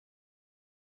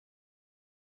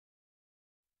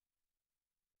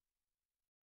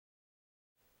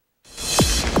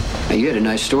Now, you had a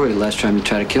nice story the last time you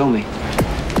tried to kill me.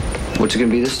 What's it gonna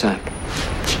be this time?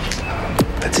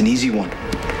 That's an easy one.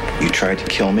 You tried to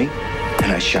kill me,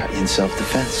 and I shot you in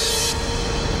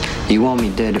self-defense. You want me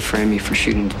dead to frame me for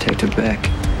shooting Detective Beck.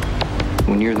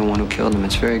 When you're the one who killed him,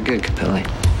 it's very good, Capelli.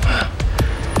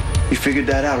 You figured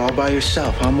that out all by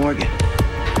yourself, huh, Morgan?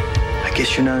 I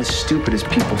guess you're not as stupid as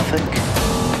people think.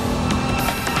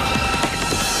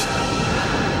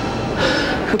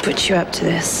 Who put you up to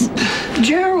this?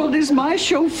 Gerald is my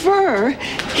chauffeur.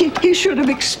 He should have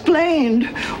explained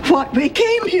what we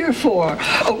came here for.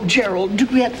 Oh, Gerald, do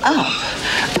get up.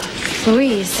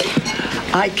 Louise.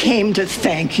 I came to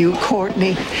thank you,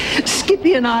 Courtney.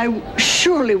 Skippy and I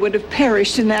surely would have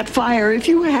perished in that fire if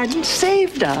you hadn't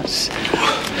saved us.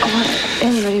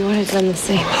 Anybody would have done the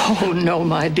same. Oh, no,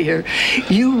 my dear.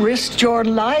 You risked your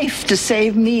life to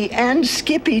save me and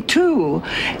Skippy, too.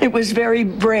 It was very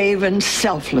brave and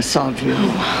selfless of you.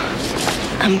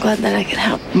 I'm glad that I could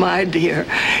help. My dear,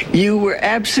 you were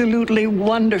absolutely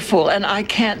wonderful, and I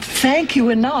can't thank you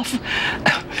enough.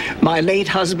 My late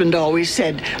husband always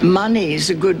said,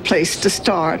 money's a good place to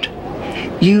start.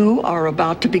 You are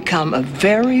about to become a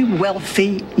very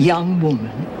wealthy young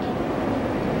woman.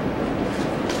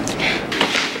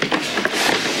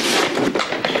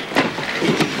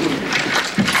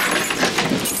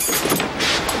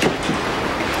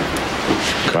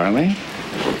 Carly?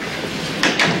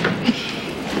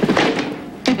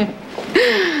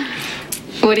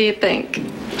 What do you think?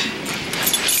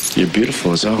 You're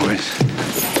beautiful as always.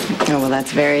 Oh, well,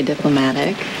 that's very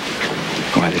diplomatic.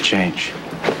 Quite a change.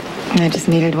 I just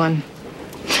needed one.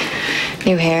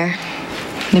 New hair,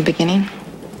 new beginning.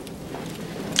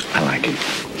 I like it.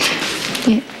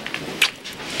 Yeah.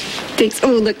 Thanks.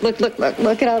 Oh, look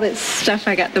at all this stuff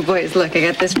I got the boys. Look, I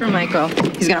got this for Michael.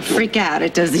 He's gonna freak out.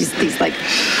 It does these like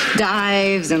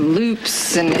dives and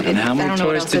loops and how many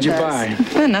toys did you buy?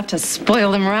 Enough to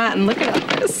spoil them rotten. Look at all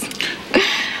this.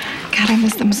 God, I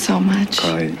miss them so much.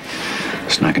 Carly,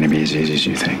 it's not gonna be as easy as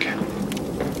you think.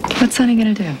 What's Sonny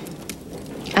gonna do?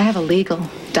 I have a legal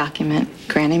document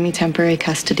granting me temporary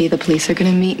custody. The police are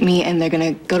gonna meet me and they're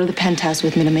gonna go to the penthouse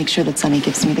with me to make sure that Sonny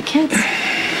gives me the kids.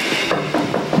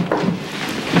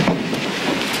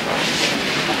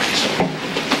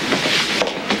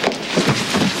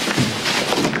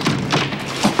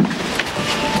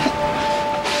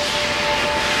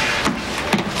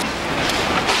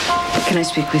 Can I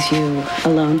speak with you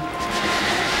alone?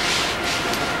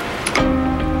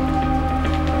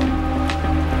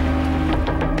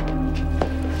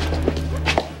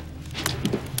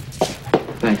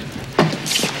 Thanks.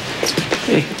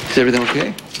 Hey, is everything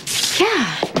okay?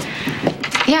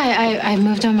 Yeah, I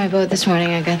moved on my boat this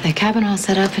morning. I got the cabin all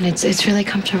set up, and it's really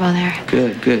comfortable there.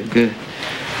 Good.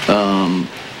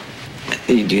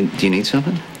 Hey, do you need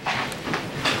something?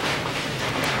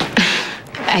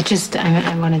 I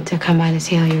wanted to come by to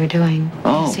see how you were doing.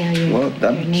 Oh, see how your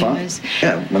knee fine. was.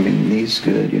 Yeah, I mean, knee's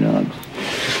good, you know.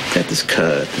 I've got this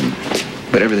cut,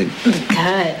 but everything.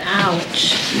 Cut,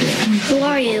 ouch. Yeah. Who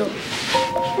are you?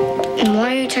 And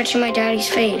why are you touching my daddy's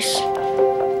face?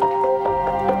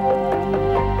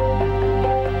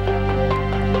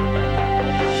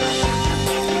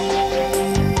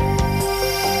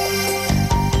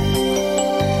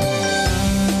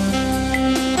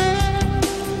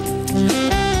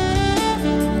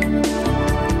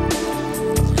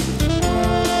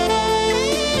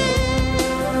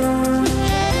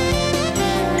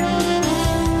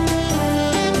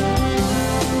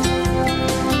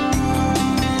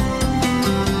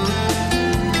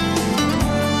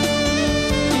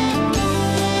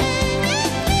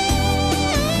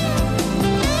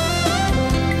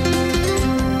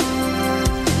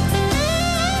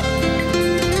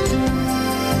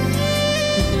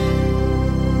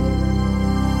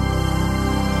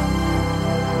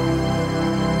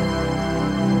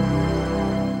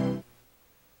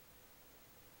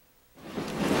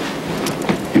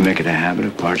 You make it a habit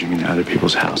of barging into other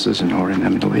people's houses and ordering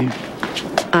them to leave?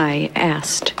 I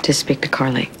asked to speak to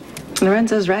Carly.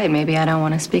 Lorenzo's right. Maybe I don't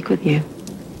want to speak with you.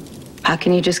 How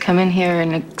can you just come in here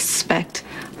and expect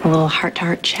a little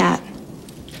heart-to-heart chat?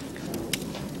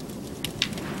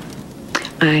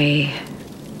 I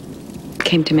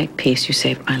came to make peace. You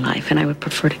saved my life, and I would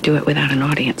prefer to do it without an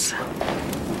audience.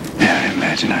 Yeah, I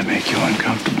imagine I make you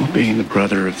uncomfortable being the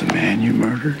brother of the man you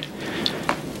murdered.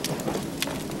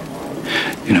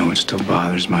 You know, it still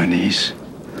bothers my niece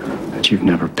that you've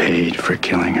never paid for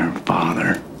killing her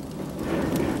father.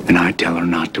 And I tell her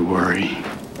not to worry.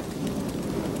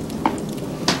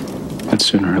 But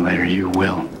sooner or later, you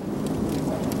will.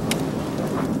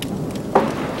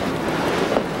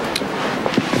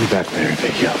 I'll be back later,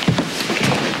 Vicky.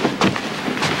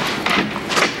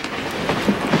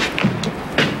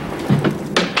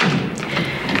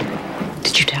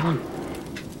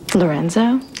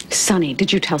 Lorenzo? Sonny,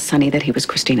 did you tell Sonny that he was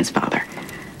Christina's father?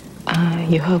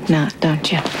 You hope not,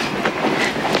 don't you?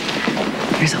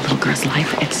 There's a little girl's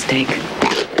life at stake.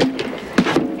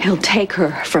 He'll take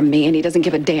her from me, and he doesn't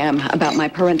give a damn about my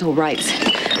parental rights.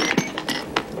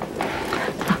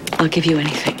 I'll give you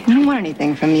anything. I don't want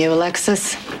anything from you,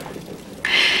 Alexis.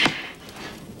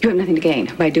 You have nothing to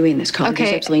gain by doing this, Colin. Okay,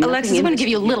 There's absolutely nothing Alexis, I'm in going to this.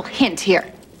 give you a little hint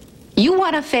here. You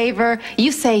want a favor,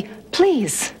 you say,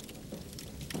 please.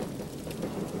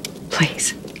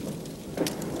 Please.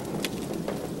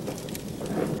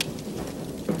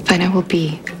 Fine, I will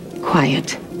be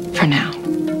quiet for now.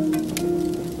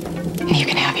 And you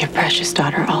can have your precious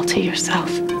daughter all to yourself.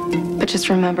 But just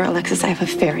remember, Alexis, I have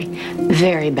a very,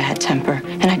 very bad temper,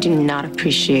 and I do not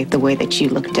appreciate the way that you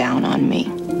look down on me.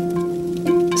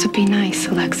 So be nice,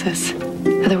 Alexis.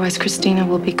 Otherwise, Christina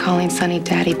will be calling Sonny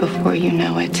Daddy before you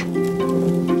know it.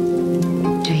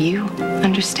 Do you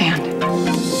understand?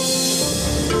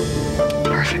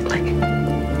 Perfectly.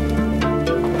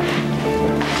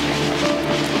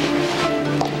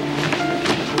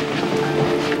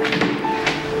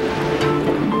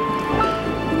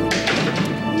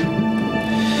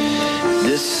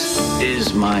 This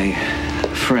is my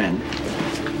friend,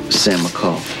 Sam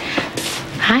McCall.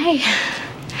 Hi.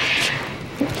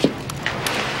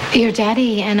 Your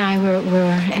daddy and I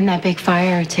were in that big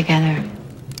fire together.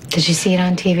 Did you see it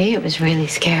on TV? It was really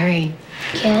scary.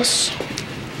 Yes.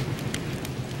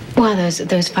 Well,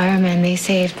 those firemen, they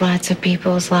saved lots of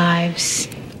people's lives.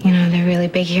 You know, they're really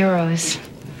big heroes.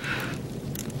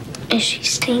 Is she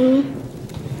staying?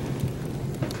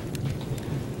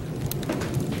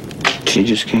 She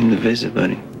just came to visit,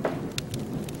 buddy.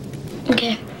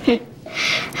 Okay.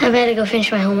 I better go finish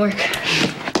my homework.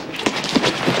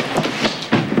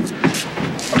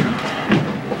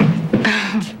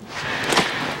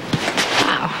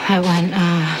 Wow, that went,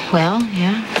 well,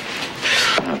 yeah.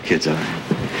 Our kids are.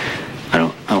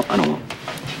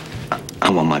 I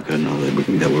want Micah to know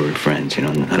that we're friends, you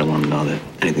know. I don't want him to know that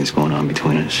anything's going on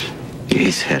between us.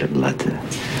 He's had a lot to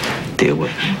deal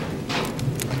with.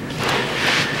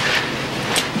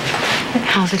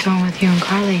 How's it going with you and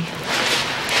Carly?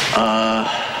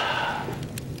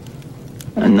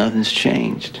 Nothing's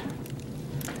changed.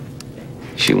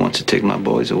 She wants to take my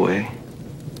boys away.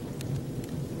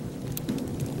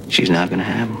 She's not gonna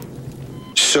have them.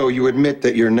 So you admit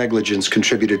that your negligence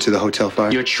contributed to the hotel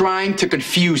fire? You're trying to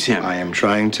confuse him. I am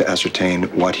trying to ascertain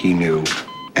what he knew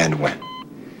and when.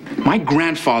 My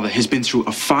grandfather has been through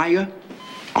a fire,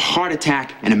 a heart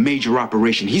attack, and a major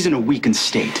operation. He's in a weakened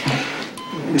state.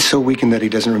 So weakened that he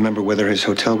doesn't remember whether his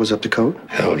hotel was up to code?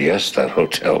 Hell yes, that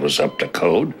hotel was up to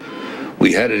code.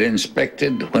 We had it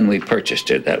inspected when we purchased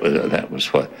it. That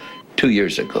was what, 2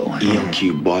 years ago.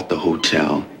 ELQ bought the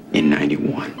hotel in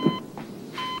 '91.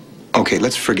 Okay,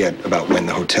 let's forget about when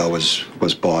the hotel was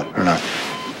bought or not.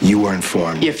 You were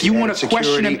informed. If you want to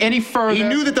question him any further, he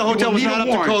knew that the hotel was not up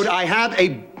to code. I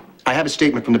have a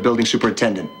statement from the building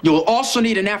superintendent. You will also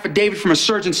need an affidavit from a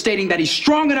surgeon stating that he's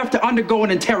strong enough to undergo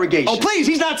an interrogation. Oh, please,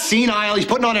 he's not senile. He's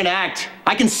putting on an act.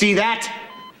 I can see that.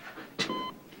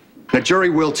 The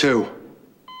jury will too.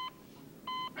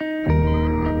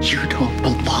 You don't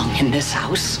belong in this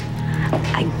house.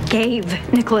 I gave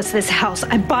Nicholas this house.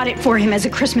 I bought it for him as a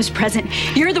Christmas present.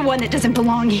 You're the one that doesn't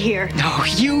belong here. No,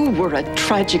 you were a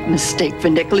tragic mistake for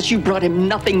Nicholas. You brought him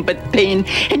nothing but pain,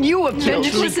 and you eventually...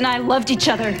 Nicholas and I loved each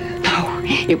other. No,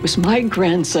 it was my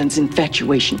grandson's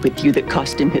infatuation with you that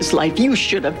cost him his life. You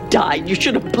should have died. You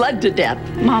should have bled to death.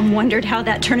 Mom wondered how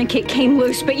that tourniquet came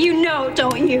loose, but you know,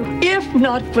 don't you? If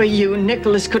not for you,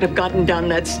 Nicholas could have gotten down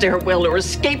that stairwell or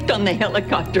escaped on the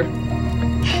helicopter.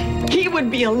 He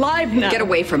would be alive now. Get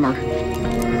away from her.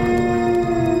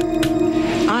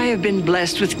 I have been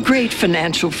blessed with great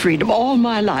financial freedom all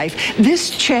my life. This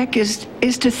check is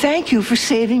to thank you for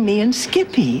saving me and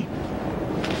Skippy.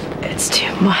 It's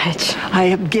too much. I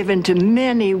have given to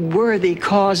many worthy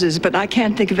causes, but I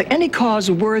can't think of any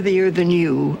cause worthier than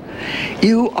you.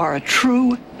 You are a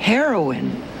true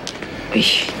heroine.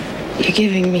 You're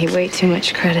giving me way too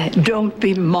much credit. Don't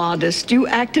be modest. You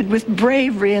acted with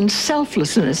bravery and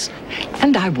selflessness,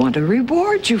 and I want to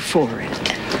reward you for it.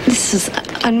 This is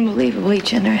unbelievably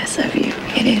generous of you.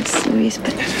 It is, Louise,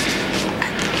 but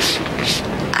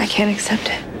I can't accept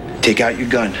it. Take out your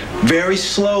gun. Very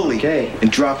slowly. Okay.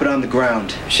 And drop it on the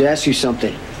ground. Should ask you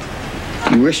something.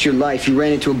 You risked your life. You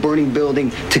ran into a burning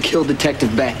building to kill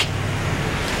Detective Beck.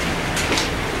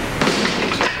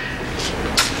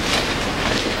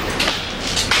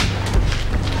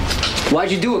 Why'd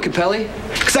you do it, Capelli?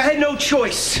 Because I had no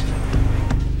choice.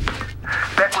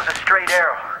 Beck was a straight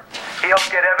arrow. He helped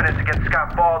get evidence against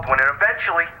Scott Baldwin, and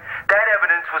eventually, That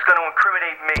evidence was going to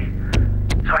incriminate me.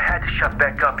 So I had to shut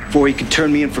Beck up. Before he could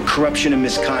turn me in for corruption and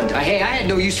misconduct. Hey, I had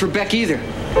no use for Beck either.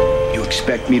 You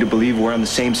expect me to believe we're on the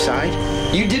same side?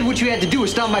 You did what you had to do.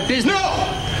 It's not my business.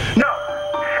 No!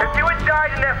 If you had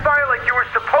died in that fire like you were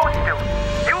supposed to,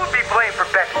 you would be blamed for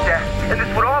Beck's death, and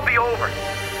this would all be over.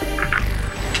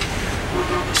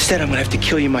 Instead, I'm gonna have to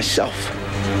kill you myself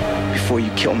before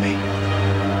you kill me.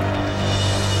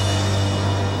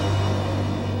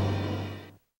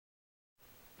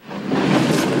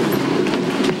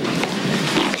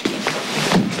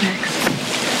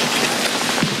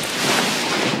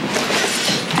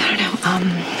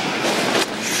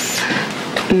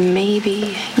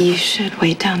 Maybe you should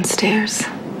wait downstairs.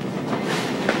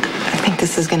 I think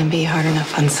this is going to be hard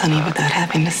enough on Sonny without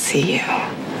having to see you.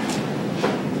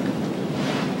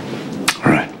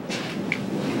 All right.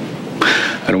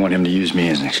 I don't want him to use me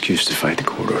as an excuse to fight the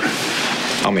court order.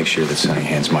 I'll make sure that Sonny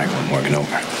hands Michael and Morgan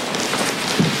over.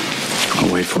 I'll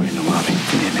wait for you in the lobby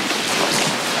if you need me.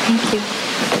 Thank you.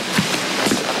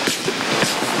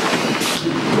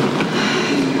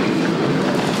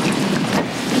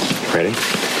 Ready?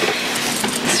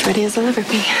 As ready as I'll ever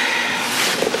be.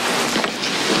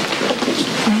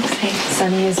 Thanks. Hey,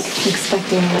 Sonny is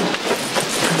expecting you.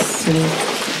 Sweet.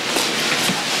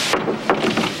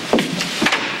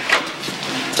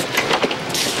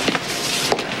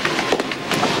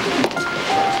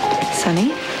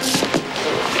 Sonny?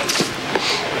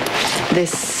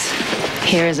 This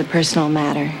here is a personal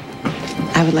matter.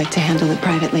 I would like to handle it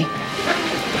privately.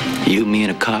 You, me,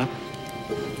 and a cop?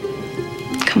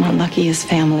 Come on, Lucky is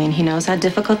family, and he knows how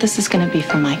difficult this is going to be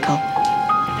for Michael.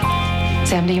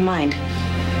 Sam, do you mind?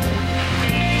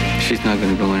 She's not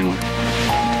going to go anywhere.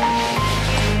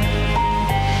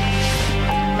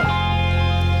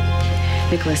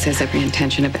 Nicholas has every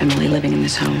intention of Emily living in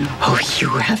this home. Oh, you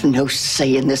have no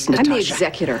say in this, Natasha. I'm the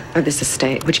executor of this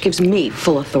estate, which gives me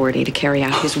full authority to carry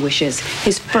out his wishes.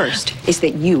 His first is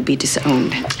that you be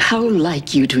disowned. How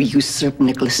like you to usurp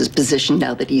Nicholas's position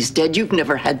now that he's dead? You've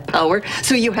never had power,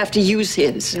 so you have to use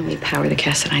his. The only power the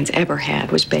Cassadines ever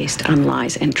had was based on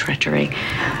lies and treachery.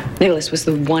 Nicholas was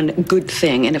the one good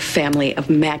thing in a family of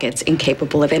maggots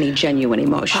incapable of any genuine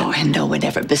emotion. Oh, and no one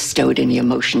ever bestowed any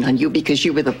emotion on you because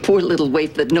you were the poor little waif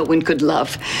that no one could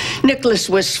love. Nicholas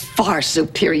was far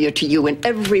superior to you in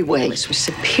every way. Nicholas was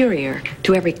superior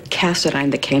to every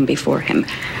Cassadine that came before him.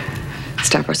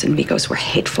 Stavros and Mikos were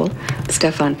hateful.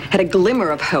 Stefan had a glimmer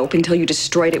of hope until you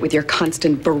destroyed it with your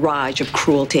constant barrage of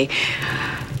cruelty.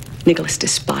 Nicholas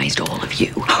despised all of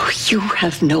you. Oh, you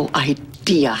have no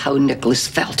idea how Nicholas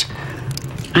felt.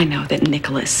 I know that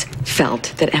Nicholas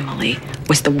felt that Emily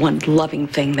was the one loving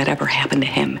thing that ever happened to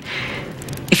him.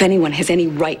 If anyone has any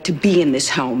right to be in this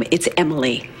home, it's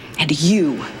Emily. And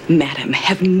you, madam,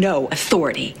 have no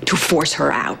authority to force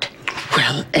her out.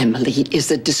 Well, Emily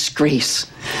is a disgrace.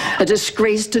 A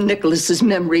disgrace to Nicholas's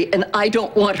memory, and I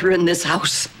don't want her in this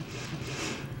house.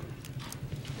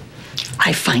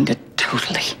 I find it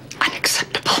totally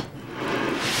unacceptable.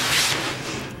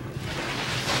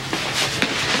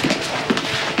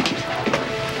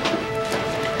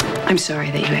 I'm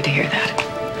sorry that you had to hear that.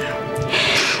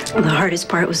 Well, the hardest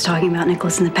part was talking about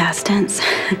Nicholas in the past tense.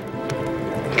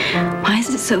 Why is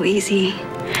it so easy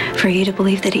for you to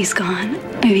believe that he's gone?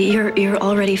 Maybe you're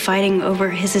already fighting over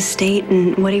his estate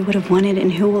and what he would have wanted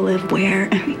and who will live where.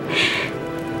 I mean,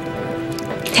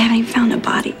 they haven't even found a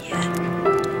body yet.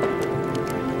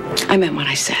 I meant what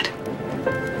I said.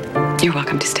 You're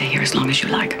welcome to stay here as long as you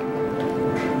like.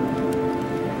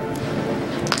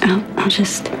 I'll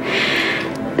just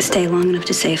stay long enough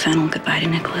to say a final goodbye to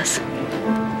Nicholas.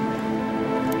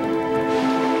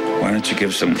 Why don't you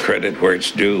give some credit where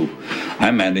it's due?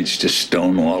 I managed to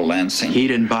stonewall Lansing. He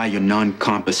didn't buy your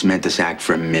non-compos mentis act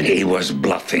for a minute. He was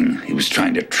bluffing. He was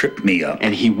trying to trip me up.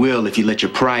 And he will if you let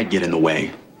your pride get in the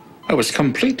way. I was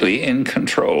completely in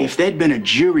control. If there'd been a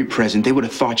jury present, they would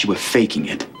have thought you were faking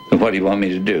it. What do you want me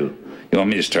to do? You want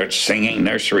me to start singing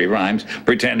nursery rhymes?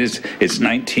 Pretend it's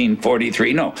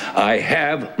 1943? No, I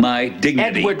have my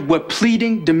dignity. Edward, we're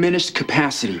pleading diminished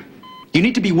capacity. You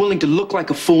need to be willing to look like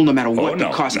a fool no matter what the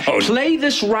cost. Play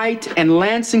this right, and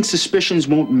Lansing's suspicions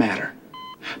won't matter.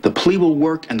 The plea will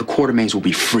work, and the Quartermains will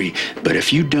be free. But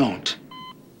if you don't,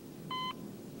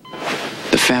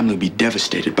 the family will be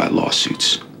devastated by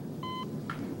lawsuits.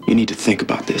 You need to think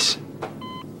about this.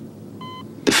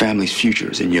 The family's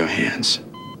future is in your hands.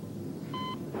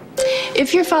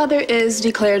 If your father is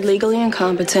declared legally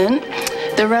incompetent,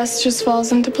 the rest just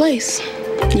falls into place.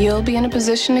 You'll be in a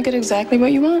position to get exactly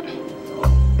what you want.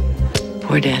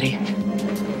 Poor Daddy.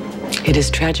 It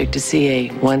is tragic to see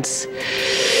a once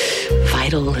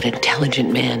vital and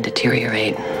intelligent man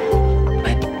deteriorate.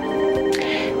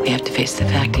 We have to face the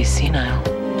fact he's senile.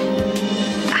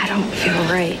 I don't feel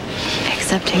right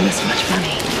accepting this much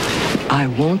money. I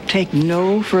won't take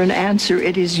no for an answer.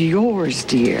 It is yours,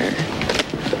 dear.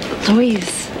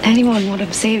 Louise, anyone would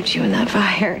have saved you in that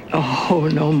fire. Oh,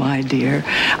 no, my dear.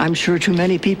 I'm sure too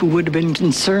many people would have been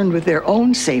concerned with their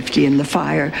own safety in the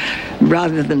fire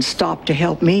rather than stop to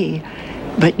help me.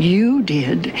 But you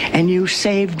did, and you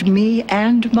saved me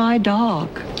and my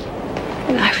dog.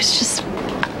 I was just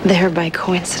there by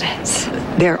coincidence.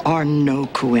 There are no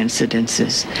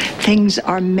coincidences. Things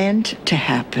are meant to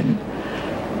happen.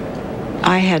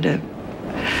 I had a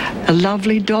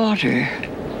lovely daughter,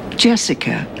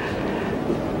 Jessica.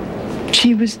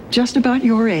 She was just about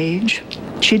your age.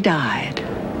 She died.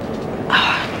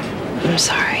 Oh, I'm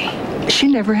sorry. She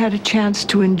never had a chance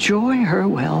to enjoy her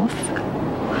wealth.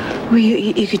 Well,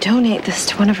 you could donate this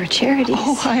to one of her charities.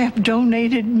 Oh, I have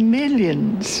donated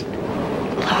millions.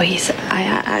 Louise,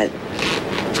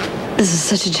 this is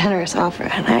such a generous offer,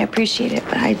 and I appreciate it,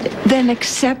 but Then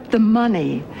accept the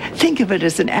money. Think of it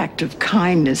as an act of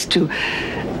kindness to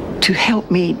help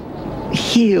me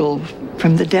heal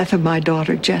from the death of my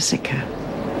daughter, Jessica.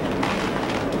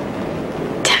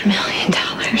 $10 million.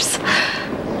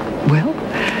 Well,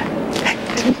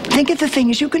 think of the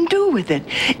things you can do with it.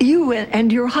 You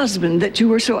and your husband that you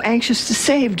were so anxious to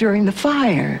save during the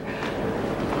fire.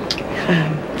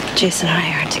 Jason and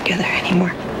I aren't together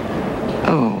anymore.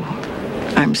 Oh,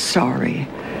 I'm sorry.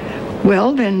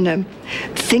 Well, then,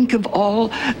 think of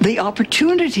all the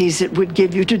opportunities it would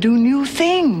give you to do new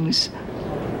things.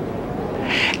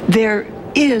 There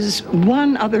is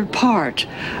one other part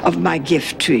of my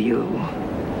gift to you.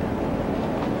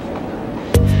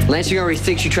 Lansing already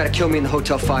thinks you tried to kill me in the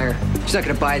hotel fire. He's not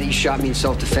gonna buy that you shot me in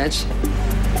self-defense.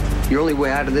 Your only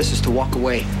way out of this is to walk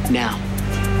away, now.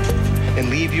 And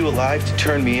leave you alive to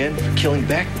turn me in for killing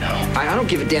Beck? No. I don't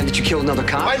give a damn that you killed another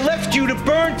cop. I left you to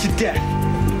burn to death.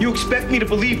 You expect me to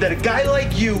believe that a guy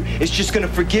like you is just gonna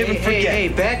forgive and forget? Hey,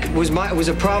 Beck was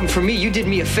a problem for me. You did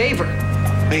me a favor.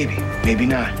 Maybe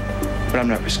not. But I'm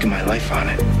not risking my life on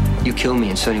it. You kill me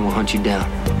and Sonny will hunt you down.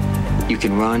 You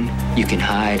can run, you can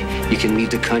hide, you can leave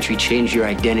the country, change your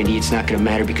identity. It's not gonna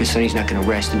matter because Sonny's not gonna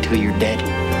rest until you're dead.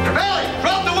 Ellie,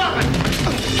 drop the weapon!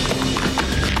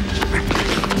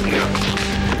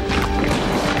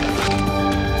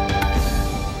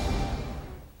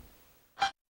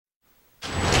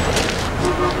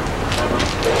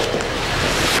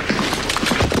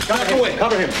 Back away,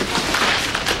 cover him.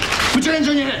 Put your hands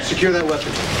on your head. Secure that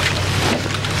weapon.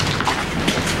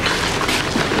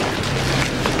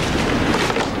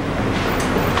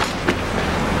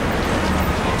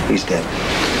 He's dead.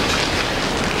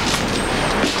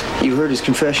 You heard his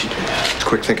confession. It's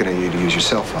quick thinking of you to use your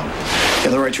cell phone. You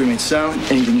have the right to remain silent.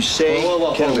 Anything you say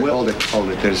Whoa, hold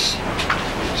it. There's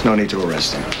no need to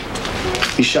arrest him.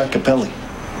 He shot Capelli.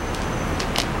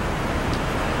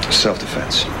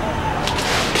 Self-defense.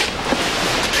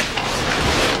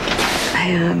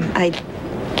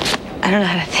 I don't know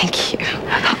how to thank you.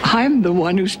 I'm the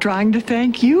one who's trying to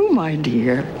thank you, my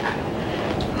dear.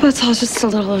 Well, it's all just a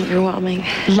little overwhelming.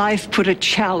 Life put a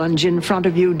challenge in front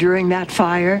of you during that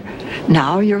fire.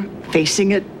 Now you're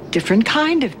facing a different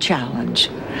kind of challenge.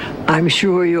 I'm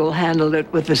sure you'll handle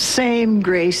it with the same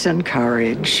grace and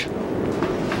courage.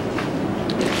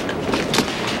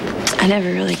 I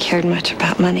never really cared much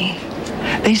about money.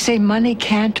 They say money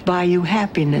can't buy you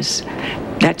happiness.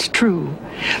 That's true.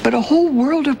 But a whole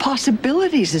world of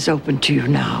possibilities is open to you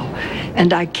now.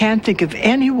 And I can't think of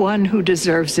anyone who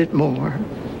deserves it more.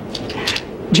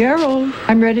 Gerald,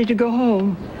 I'm ready to go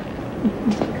home.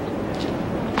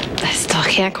 I still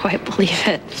can't quite believe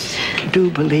it.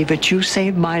 Do believe it. You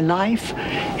saved my life,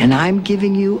 and I'm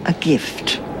giving you a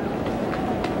gift.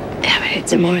 Yeah, but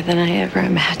it's more than I ever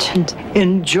imagined.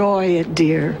 Enjoy it,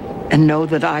 dear, and know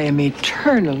that I am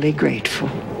eternally grateful.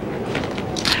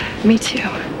 Me too.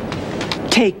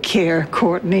 Take care,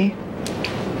 Courtney.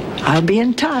 I'll be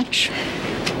in touch.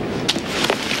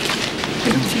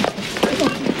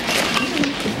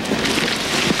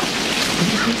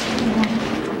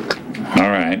 All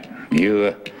right.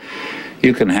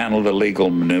 You can handle the legal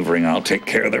maneuvering. I'll take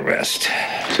care of the rest.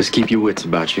 Just keep your wits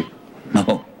about you.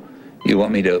 No. You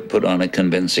want me to put on a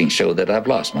convincing show that I've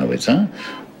lost my wits, huh?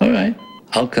 All right.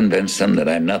 I'll convince them that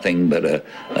I'm nothing but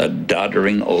a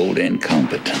doddering old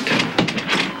incompetent.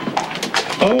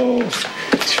 Oh,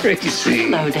 Tracy.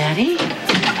 Hello, Daddy.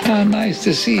 Oh, nice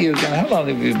to see you again. How long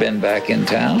have you been back in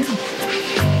town?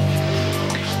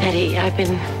 Eddie, I've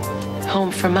been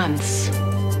home for months.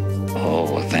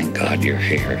 Oh, well, thank God you're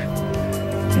here.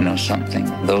 You know something?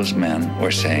 Those men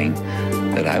were saying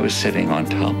that I was sitting on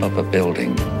top of a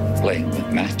building playing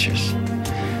with matches.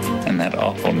 And that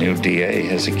awful new DA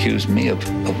has accused me of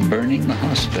burning the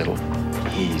hospital.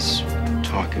 He's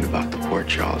talking about the Port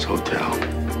Charles Hotel.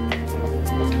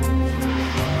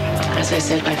 As I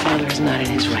said, my father is not in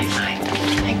his right mind.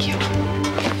 Thank you.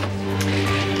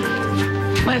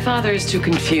 My father is too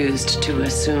confused to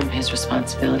assume his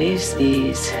responsibilities.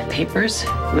 These papers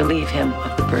relieve him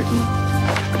of the burden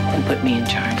and put me in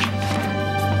charge.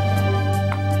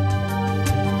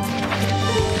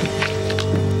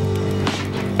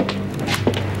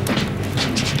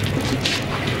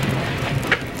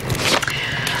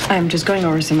 I'm just going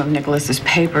over some of Nicholas's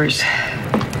papers.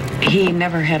 He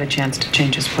never had a chance to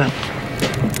change his will.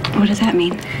 What does that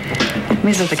mean? It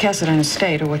means that the Cassidy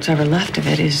estate, or what's ever left of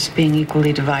it, is being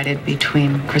equally divided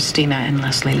between Christina and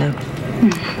Leslie Liu.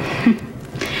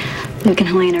 Luke and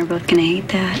Helena are both gonna hate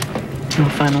that. Well,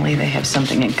 finally, they have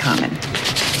something in common.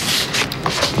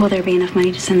 Will there be enough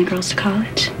money to send the girls to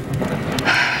college?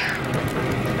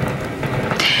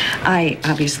 I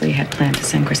obviously had planned to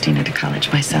send Christina to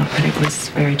college myself, but it was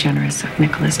very generous of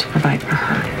Nicholas to provide for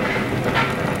her.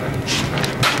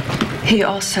 He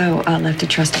also left a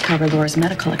trust to cover Laura's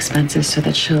medical expenses so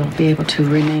that she'll be able to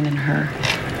remain in her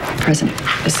present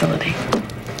facility.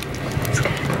 That's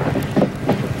good.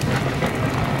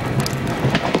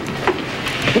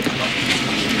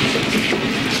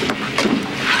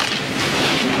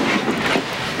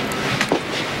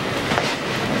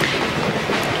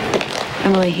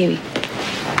 Emily,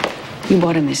 you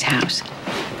bought him this house.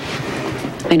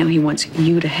 I know he wants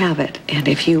you to have it, and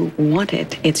if you want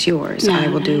it, it's yours. No, I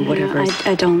will do whatever.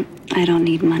 I don't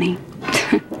need money.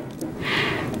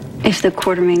 If the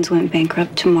Quartermains went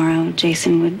bankrupt tomorrow,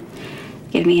 Jason would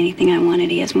give me anything I wanted.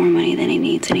 He has more money than he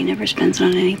needs, and he never spends it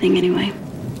on anything anyway.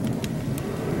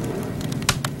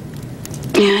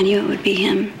 Yeah, I knew it would be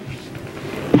him.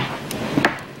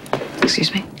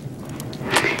 Excuse me?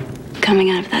 Coming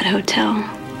out of that hotel,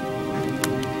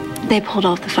 they pulled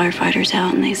all the firefighters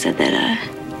out, and they said that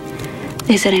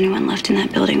anyone left in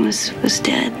that building was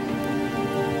dead.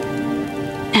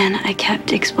 And I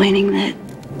kept explaining that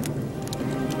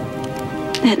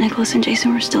Nicholas and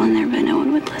Jason were still in there, but no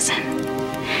one would listen.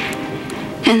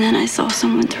 And then I saw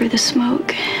someone through the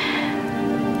smoke,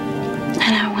 and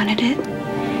I wanted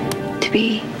it to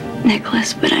be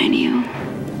Nicholas, but I knew,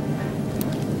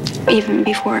 even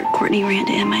before Courtney ran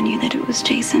to him, I knew that it was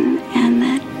Jason, and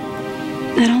that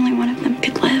only one of them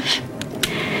could live.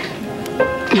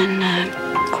 And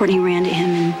Courtney ran to him,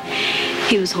 and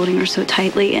he was holding her so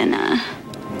tightly, and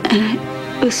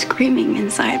I was screaming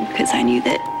inside because I knew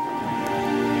that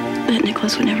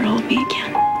Nicholas would never hold me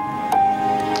again.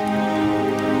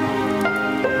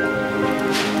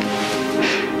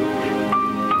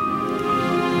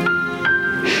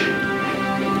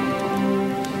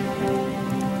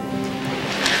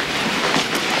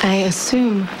 I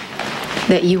assume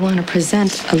that you want to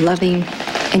present a loving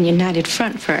and united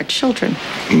front for our children.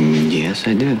 Yes,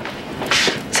 I do.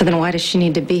 So then why does she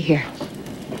need to be here?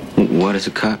 Why does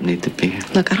a cop need to be here?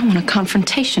 Look, I don't want a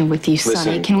confrontation with you, Sonny.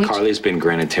 Listen, Can we... Carly's been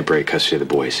granted temporary custody of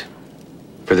the boys.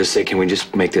 For their sake, can we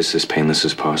just make this as painless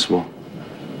as possible?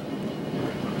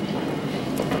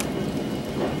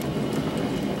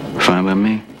 Fine by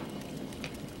me.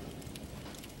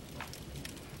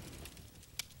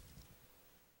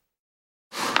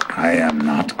 I am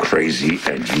not crazy,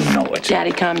 and you know it.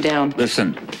 Daddy, calm down.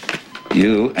 Listen,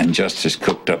 you and Justice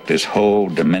cooked up this whole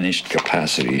diminished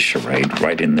capacity charade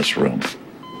right in this room.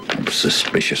 I was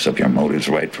suspicious of your motives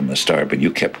right from the start, but you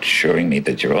kept assuring me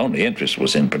that your only interest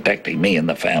was in protecting me and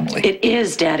the family. It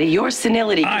is, Daddy. Your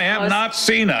senility. I am not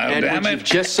senile, Edward, damn it. you've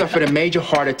just suffered a major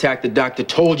heart attack. The doctor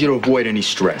told you to avoid any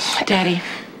stress. Daddy,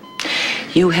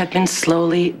 you have been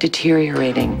slowly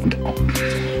deteriorating.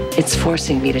 It's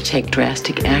forcing me to take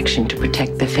drastic action to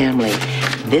protect the family.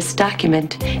 This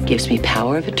document gives me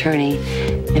power of attorney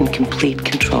and complete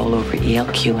control over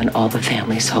ELQ and all the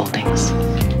family's holdings.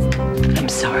 I'm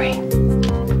sorry.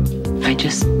 I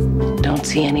just don't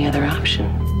see any other option.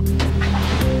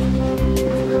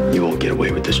 You won't get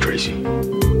away with this, Tracy.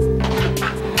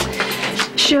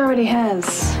 She already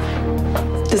has.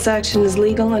 This action is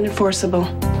legal and enforceable.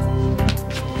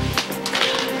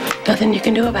 Nothing you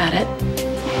can do about it.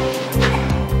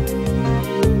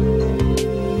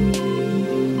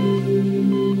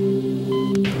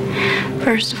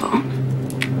 First of all,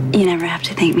 you never have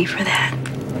to thank me for that.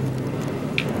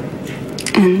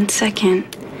 And second,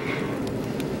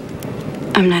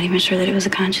 I'm not even sure that it was a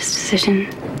conscious decision.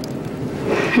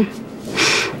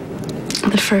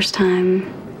 The first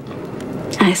time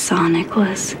I saw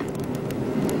Nicholas,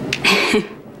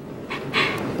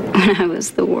 when I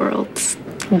was the world's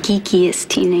geekiest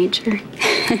teenager.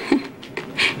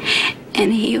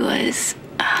 And he was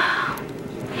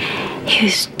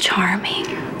charming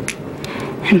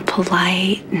and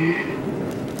polite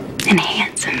and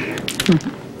handsome.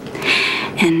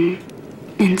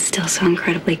 And still so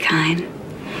incredibly kind.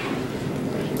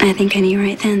 I think I knew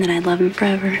right then that I'd love him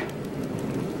forever.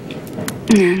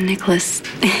 And Nicholas,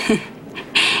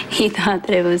 he thought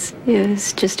that it was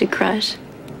just a crush.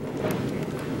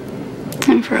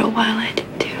 And for a while I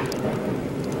did too.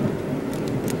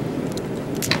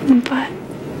 But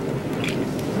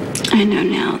I know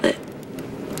now that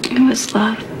it was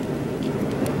love.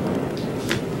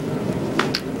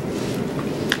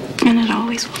 And it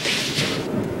always will be.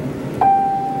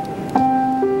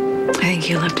 I think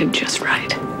you loved him just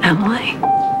right, Emily.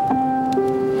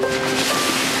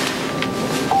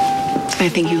 I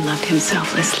think you loved him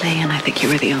selflessly, and I think you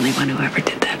were the only one who ever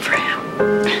did that for him.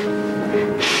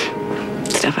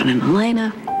 Stefan and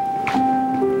Elena,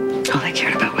 all they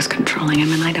cared about was controlling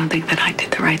him, and I don't think that I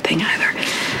did the right thing either.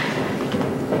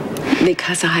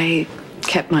 Because I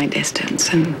kept my distance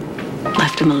and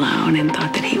left him alone and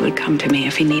thought that he would come to me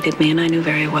if he needed me, and I knew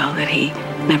very well that he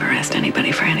never asked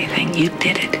anybody for anything. You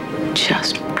did it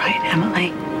just right,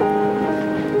 Emily.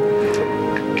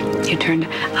 You turned a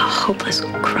hopeless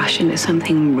crush into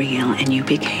something real, and you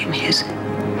became his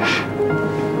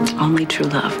only true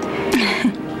love.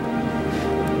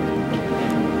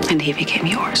 And he became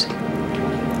yours.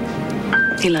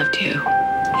 He loved you.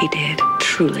 He did,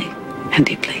 truly and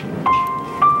deeply.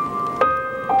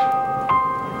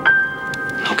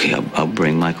 Okay, I'll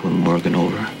bring Michael and Morgan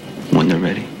over when they're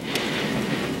ready.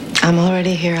 I'm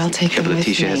already here. I'll take them with me.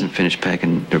 Letitia hasn't finished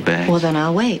packing their bags. Well, then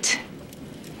I'll wait.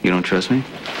 You don't trust me?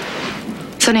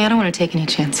 Sonny, I don't want to take any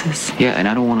chances. Yeah, and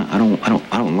I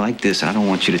don't like this. I don't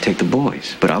want you to take the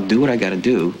boys. But I'll do what I got to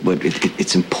do. But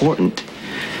it's important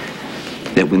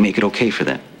that we make it okay for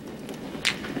them.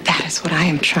 That is what I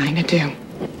am trying to do.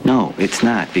 No, it's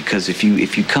not. Because if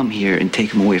you come here and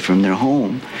take them away from their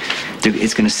home,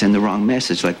 it's going to send the wrong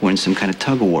message, like we're in some kind of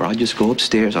tug of war. I'll just go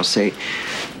upstairs. I'll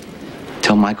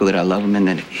tell Michael that I love him and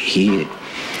that he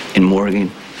and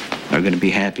Morgan are going to be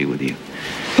happy with you.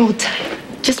 Well,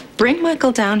 just bring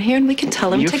Michael down here and we can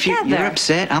tell him together. You're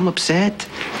upset. I'm upset.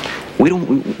 We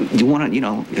don't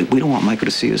want Michael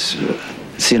to see us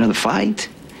see another fight.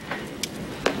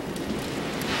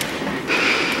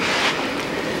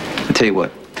 I'll tell you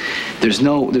what. There's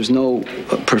no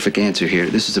perfect answer here.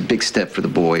 This is a big step for the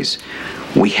boys.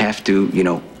 We have to,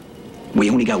 we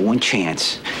only got one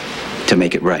chance to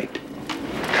make it right.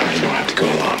 You don't have to go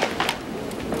along.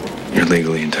 You're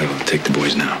legally entitled to take the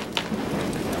boys now.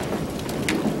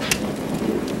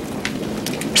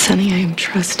 Sonny, I am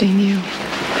trusting you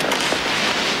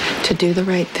to do the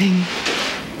right thing.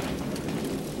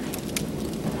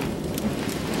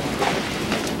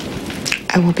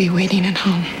 I will be waiting at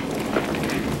home.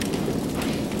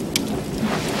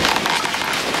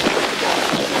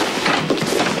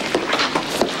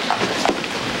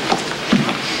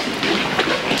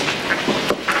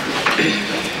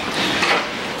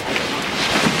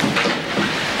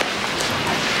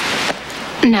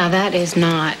 Now, that is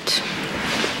not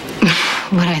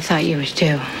what I thought you would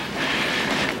do.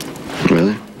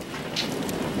 Really?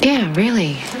 Yeah,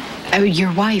 really.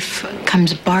 Your wife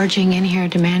comes barging in here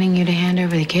demanding you to hand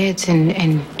over the kids,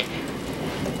 and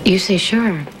you say,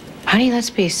 sure. Honey, let's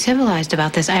be civilized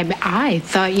about this. I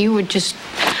thought you would just,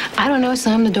 I don't know,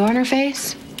 slam the door in her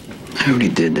face. I already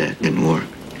did that. Didn't work.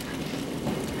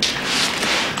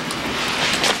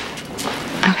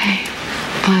 Okay.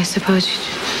 Well, I suppose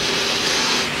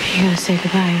you gotta say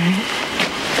goodbye, right?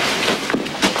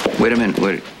 Wait a minute,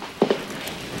 wait.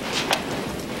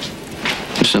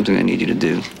 There's something I need you to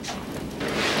do.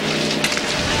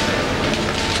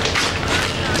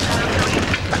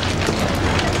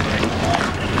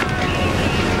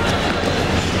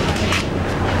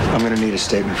 I'm gonna need a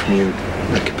statement from you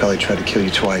that Capelli tried to kill you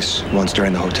twice. Once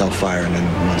during the hotel fire and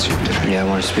then once you did. Yeah, I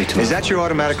want to speak to him. Is that your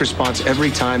automatic response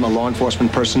every time a law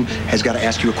enforcement person has got to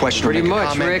ask you a question or make a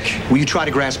comment? Rick. Will you try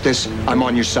to grasp this? I'm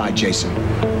on your side, Jason.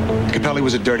 Capelli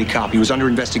was a dirty cop. He was under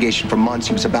investigation for months.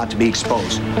 He was about to be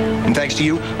exposed. And thanks to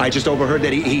you, I just overheard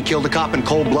that he killed a cop in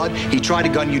cold blood. He tried to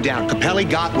gun you down. Capelli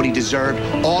got what he deserved.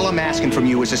 All I'm asking from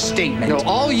you is a statement. No,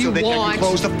 all you so that want... I can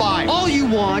close the file. All you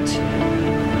want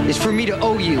is for me to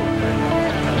owe you.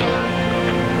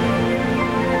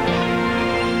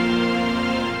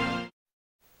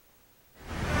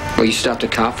 Well, you stopped a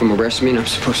cop from arresting me and I'm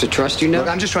supposed to trust you now? Look,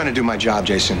 I'm just trying to do my job,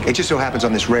 Jason. It just so happens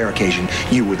on this rare occasion,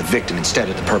 you were the victim instead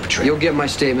of the perpetrator. You'll get my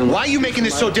statement. Why are you making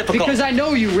this so difficult? Because I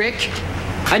know you, Rick.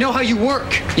 I know how you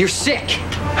work. You're sick.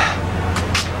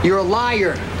 You're a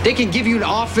liar. They can give you an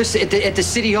office at the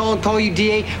city hall and call you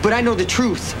DA, but I know the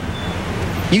truth.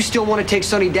 You still want to take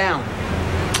Sonny down.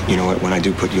 You know what? When I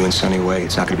do put you in Sonny way,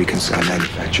 it's not going to be because I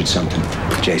manufactured something,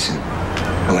 Jason.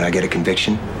 And when I get a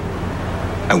conviction,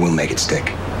 I will make it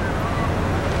stick.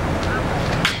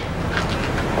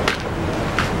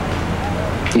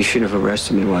 You should have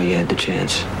arrested me while you had the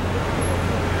chance.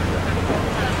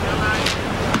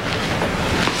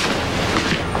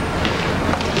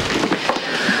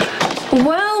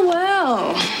 Well,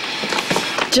 well.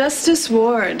 Justice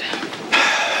Ward.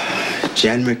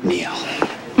 Jen McNeil.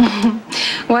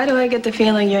 Why do I get the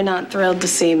feeling you're not thrilled to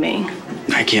see me?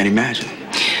 I can't imagine.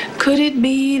 Could it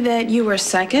be that you were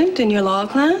second in your law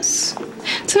class?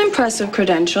 It's an impressive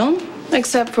credential,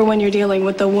 except for when you're dealing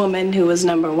with a woman who was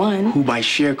number one. Who, by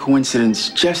sheer coincidence,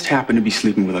 just happened to be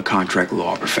sleeping with a contract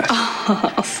law professor.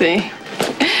 Oh, I'll see.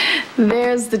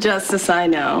 There's the justice I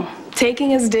know, taking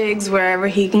his digs wherever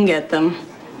he can get them.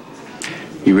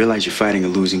 You realize you're fighting a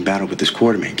losing battle with this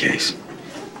Quartermain case.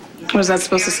 Was that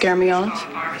supposed to scare me off?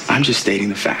 I'm just stating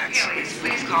the facts.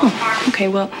 Oh, okay,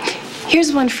 well,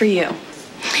 here's one for you.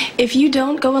 If you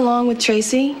don't go along with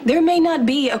Tracy, there may not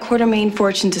be a Quartermain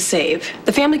fortune to save.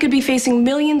 The family could be facing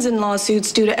millions in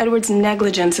lawsuits due to Edward's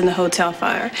negligence in the hotel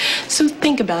fire. So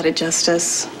think about it,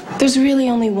 Justice. There's really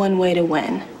only one way to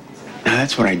win. Now,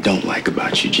 that's what I don't like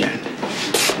about you, Jen.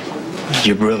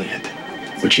 You're brilliant,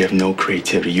 but you have no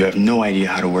creativity. You have no idea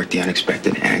how to work the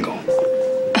unexpected angle.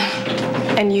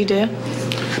 And you do?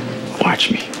 Watch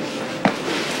me.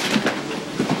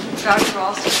 Dr.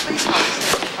 Ralston, please call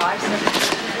section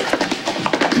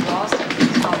 576. Dr. Ralston,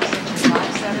 please call section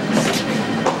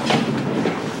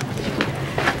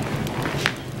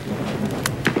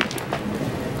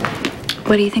 576.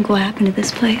 What do you think will happen to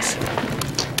this place?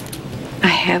 I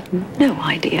have no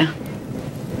idea.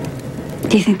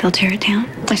 Do you think they'll tear it down?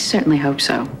 I certainly hope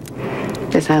so.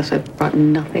 This house has brought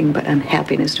nothing but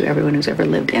unhappiness to everyone who's ever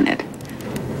lived in it.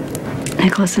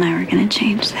 Nicholas and I were going to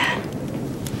change that.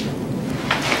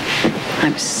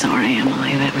 I'm sorry,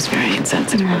 Emily. That was very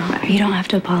insensitive of me. You don't have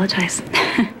to apologize.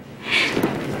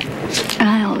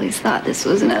 I always thought this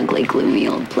was an ugly, gloomy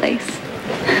old place.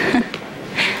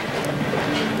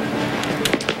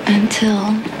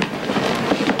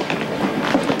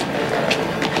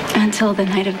 Until the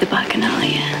night of the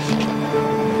Bacchanalia.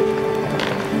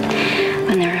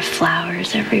 When there were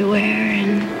flowers everywhere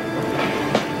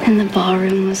and the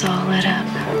ballroom was all lit up.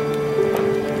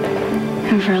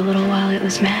 And for a little while it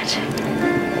was magic.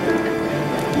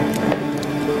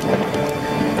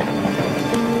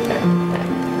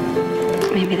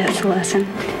 Maybe that's the lesson.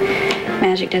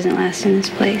 Magic doesn't last in this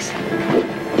place.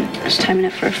 It's time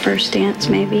enough for a first dance,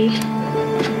 maybe.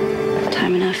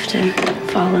 Time enough to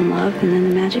fall in love, and then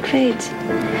the magic fades.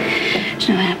 There's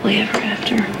no happily ever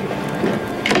after.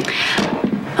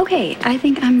 Okay, I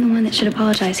think I'm the one that should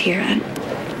apologize here.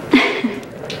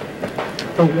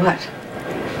 For what?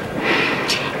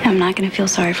 I'm not going to feel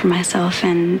sorry for myself,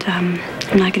 and I'm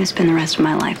not going to spend the rest of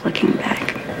my life looking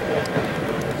back.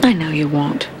 I know you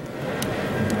won't.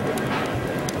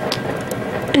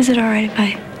 Is it all right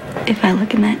if I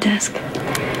look in that desk?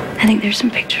 I think there's some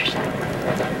pictures.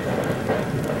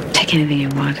 Take anything you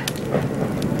want.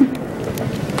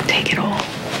 Take it all.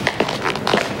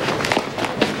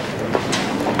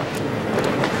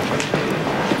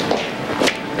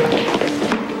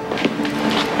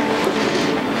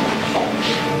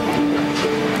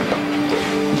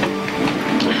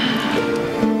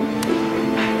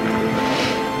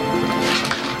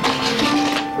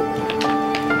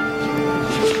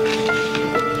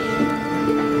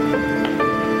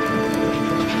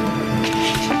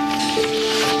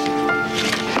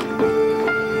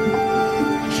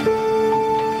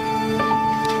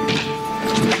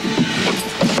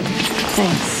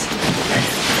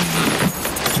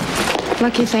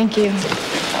 Lucky, thank you.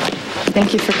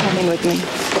 Thank you for coming with me.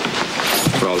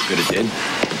 For all the good it did.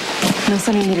 No,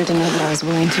 Sonny needed to know that I was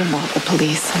willing to involve the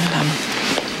police. And,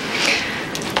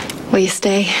 will you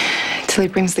stay till he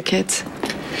brings the kids?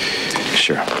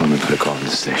 Sure. Let me put a call in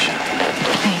the station.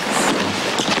 Thanks.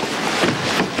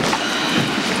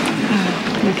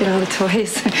 Oh, look at all the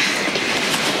toys.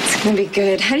 It's gonna be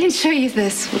good. I didn't show you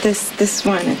this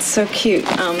one. It's so cute.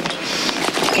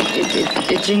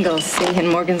 It jingles, see, and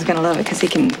Morgan's gonna love it because he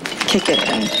can kick it,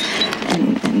 and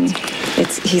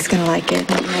he's gonna like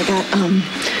it. And I got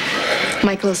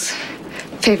Michael's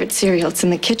favorite cereal. It's in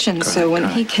the kitchen, so when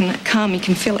he can come, he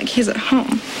can feel like he's at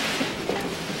home.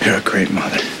 You're a great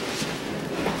mother.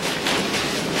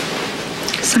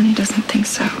 Sonny doesn't think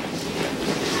so,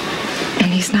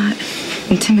 and he's not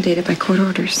intimidated by court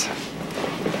orders.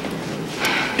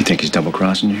 You think think he's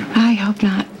double-crossing you? I hope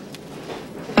not.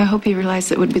 I hope he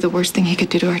realized it would be the worst thing he could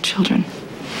do to our children.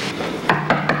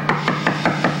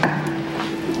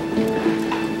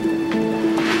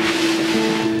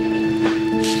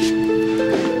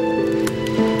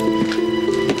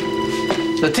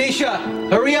 Letitia,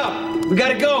 hurry up. We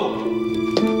gotta go.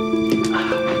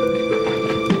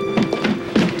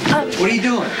 What are you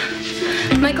doing?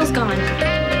 Michael's gone.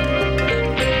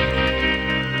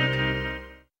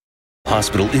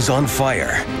 Hospital is on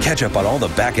fire. Catch up on all the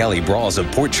back alley brawls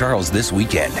of Port Charles this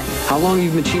weekend. How long have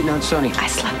you been cheating on Sonny? I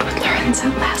slept with Lorenzo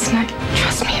last night.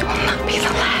 Trust me, it will not be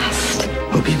the last.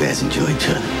 Hope you guys enjoy each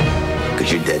other,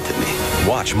 because you're dead to me.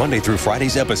 Watch Monday through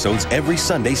Friday's episodes every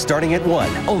Sunday starting at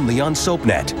 1, only on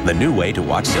SoapNet, the new way to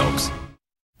watch soaps.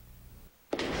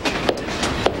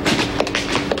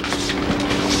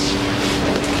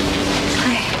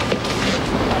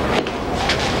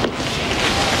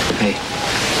 Hey.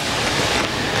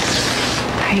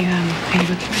 Are you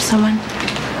looking for someone?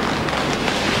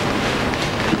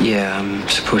 Yeah, I'm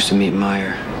supposed to meet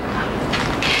Meyer.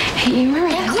 Hey, you remember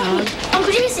that dog?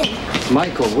 Uncle Jason!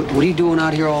 Michael, what are you doing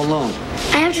out here all alone?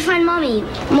 I have to find Mommy.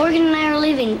 Morgan and I are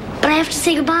leaving, but I have to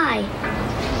say goodbye.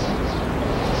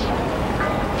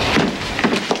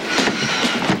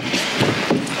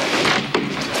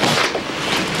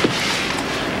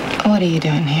 What are you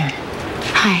doing here?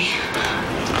 Hi.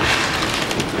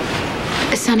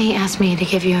 Sonny asked me to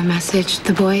give you a message.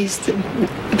 The boys,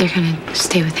 they're gonna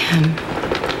stay with him.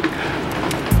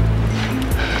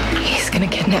 He's gonna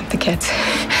kidnap the kids.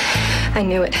 I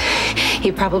knew it.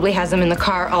 He probably has them in the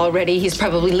car already. He's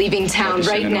probably leaving town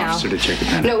right now. To check the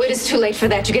pen. No, it is too late for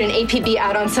that. You get an APB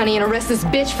out on Sonny and arrest this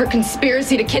bitch for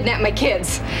conspiracy to kidnap my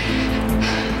kids.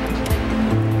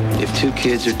 If 2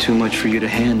 kids are too much for you to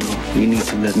handle, you need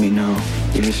to let me know.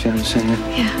 You understand what I'm saying?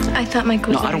 Yeah, I thought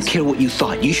Michael was... No, I don't care what you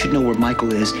thought. You should know where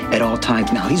Michael is at all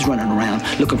times now. He's running around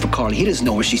looking for Carly. He doesn't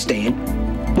know where she's staying.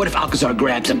 What if Alcazar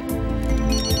grabs him?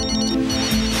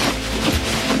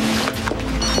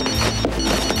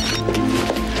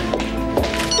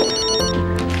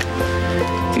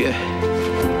 Yeah,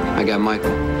 I got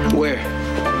Michael. Where?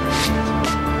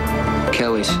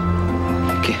 Kelly's.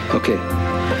 Okay.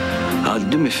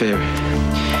 Do me a favor.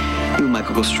 You and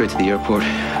Michael go straight to the airport.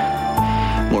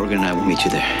 Morgan and I will meet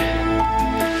you there.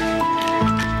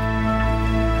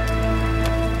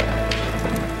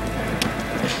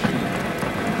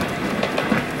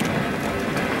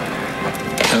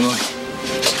 Emily.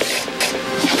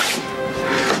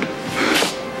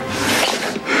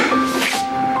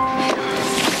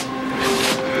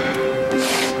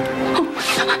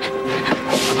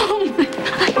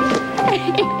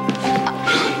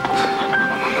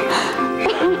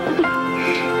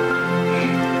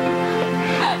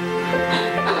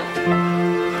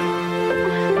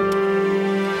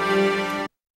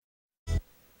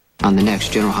 On the next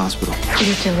General Hospital.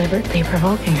 You're deliberately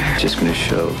provoking her. Just gonna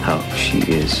show how she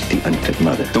is the unfit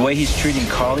mother. The way he's treating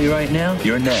Carly right now,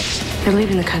 you're next. They're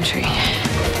leaving the country.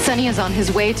 Sonny is on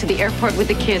his way to the airport with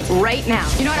the kids right now.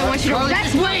 You know what I want you to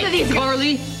arrest both of these...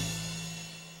 Carly!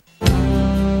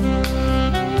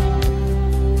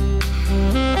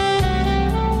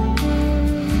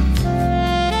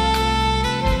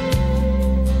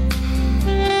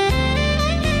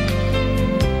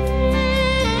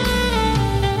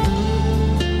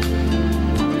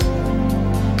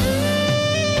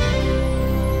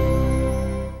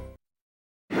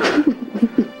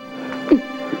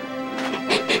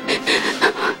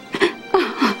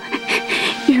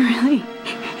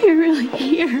 You're really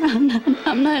here.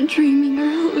 I'm not dreaming or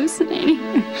hallucinating.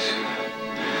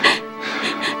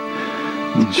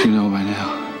 Don't you know by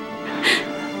now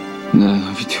that I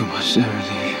love you too much to ever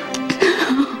leave you?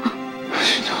 I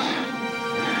should know that.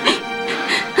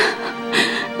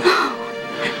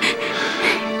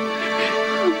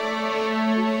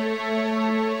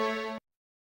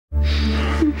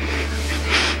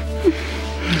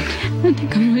 I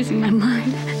think I'm losing my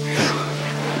mind.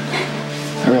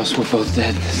 Or else we're both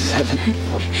dead. This is heaven.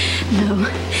 No,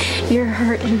 you're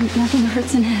hurt and nothing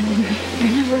hurts in heaven.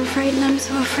 You're never afraid, and I'm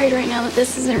so afraid right now that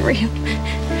this isn't real.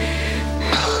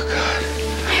 Oh,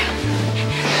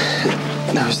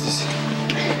 God. There was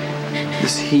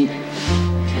this heat,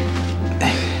 and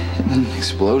then an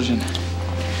explosion.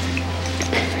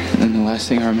 And then the last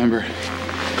thing I remember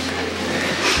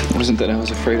wasn't that I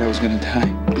was afraid I was going to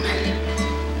die, but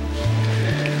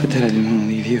that I didn't want to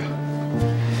leave you.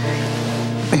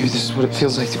 Maybe this is what it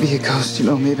feels like to be a ghost, you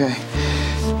know, maybe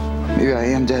I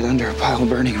am dead under a pile of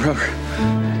burning rubber.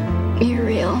 You're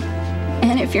real.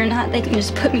 And if you're not, they can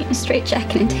just put me in a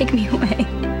straitjacket and take me away.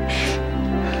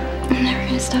 I'm never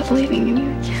gonna stop believing in you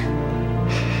again.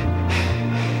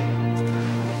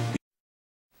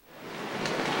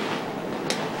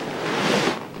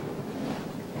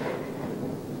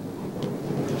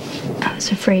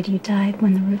 was afraid you died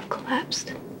when the roof collapsed.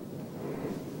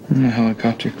 When the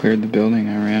helicopter cleared the building,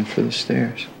 I ran for the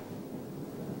stairs.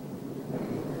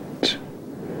 It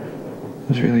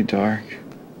was really dark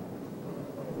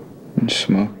and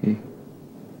smoky.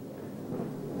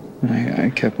 And I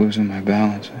kept losing my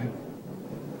balance. I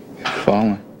kept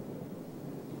falling.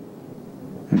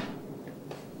 And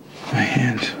my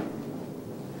hands,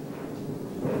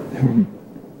 they were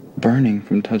burning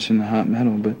from touching the hot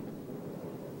metal, but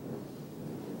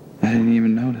I didn't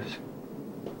even notice.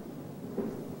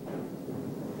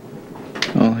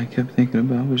 All I kept thinking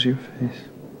about was your face.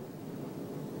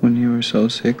 When you were so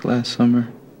sick last summer,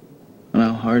 and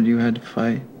how hard you had to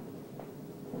fight.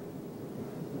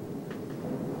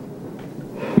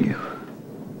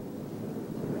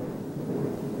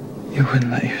 You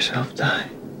wouldn't let yourself die.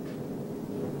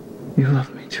 You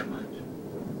loved me too much.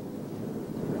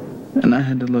 And I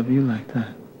had to love you like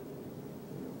that.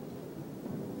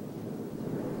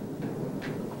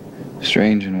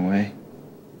 Strange in a way.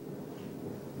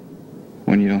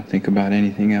 When you don't think about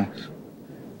anything else.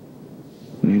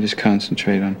 When you just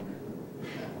concentrate on...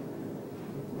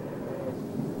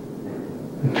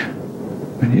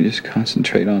 When you just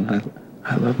concentrate on,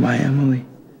 I love my Emily.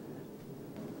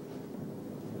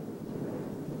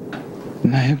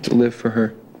 And I have to live for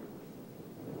her.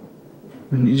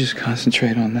 When you just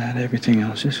concentrate on that, everything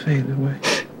else just fades away.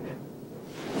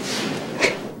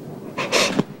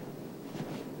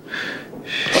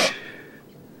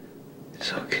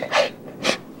 It's okay.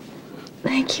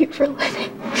 Thank you for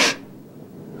living.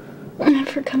 And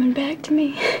for coming back to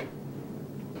me.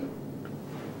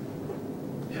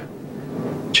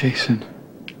 Jason.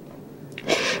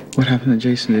 What happened to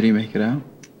Jason? Did he make it out?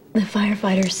 The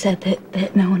firefighters said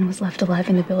that no one was left alive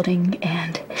in the building,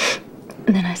 and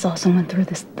then I saw someone through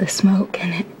the smoke,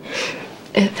 and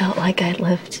it felt like I'd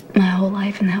lived my whole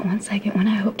life in that 1 second when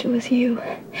I hoped it was you.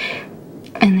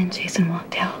 And then Jason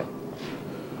walked out.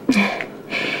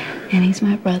 And he's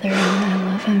my brother, and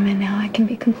I love him, and now I can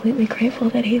be completely grateful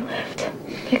that he lived,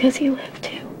 because he lived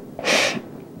too.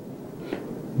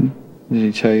 Did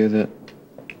he tell you that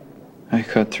I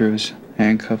cut through his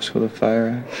handcuffs with a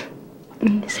fire axe?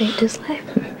 You saved his life.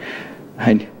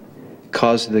 I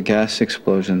caused the gas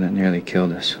explosion that nearly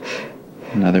killed us.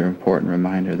 Another important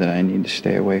reminder that I need to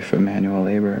stay away from manual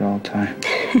labor at all times.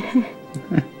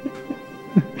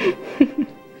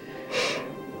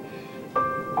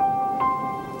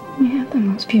 You have the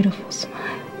most beautiful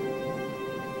smile.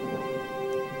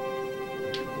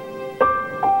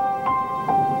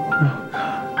 Oh,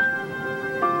 God.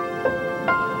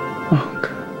 Oh,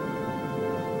 God.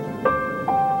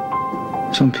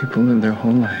 Some people live their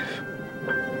whole life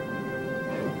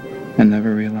and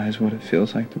never realize what it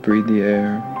feels like to breathe the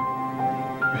air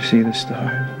or see the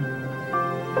stars.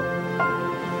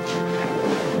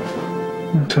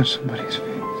 Or touch somebody's face.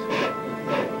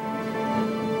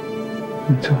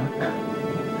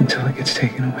 Until it gets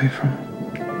taken away from them.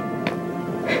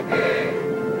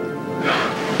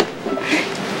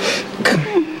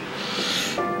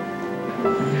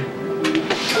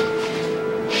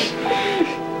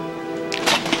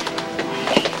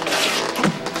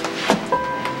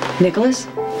 Nicholas?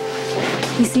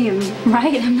 You see him,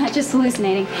 right? I'm not just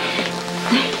hallucinating.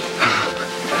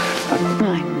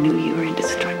 I knew you were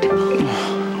indestructible.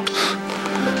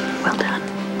 Well done.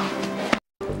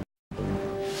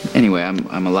 Anyway,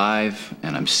 I'm alive,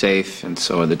 and I'm safe, and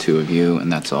so are the two of you,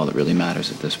 and that's all that really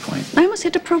matters at this point. I almost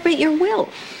had to probate your will.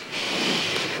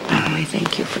 By the way,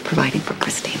 thank you for providing for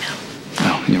Christina.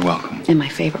 Oh, you're welcome. And my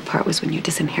favorite part was when you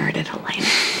disinherited Helena.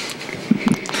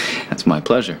 That's my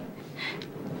pleasure.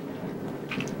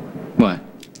 What?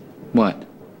 What?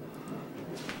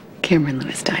 Cameron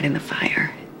Lewis died in the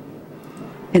fire.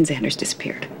 And Xander's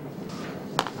disappeared.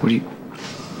 What do you...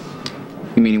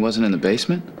 You mean he wasn't in the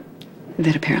basement?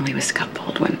 That apparently was Scott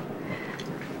Baldwin.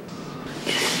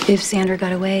 If Xander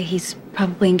got away, he's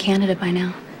probably in Canada by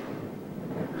now.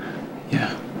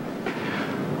 Yeah.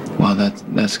 Well,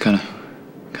 that's kind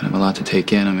of a lot to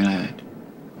take in. I mean,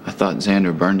 I thought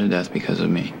Xander burned to death because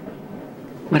of me.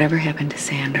 Whatever happened to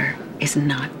Xander is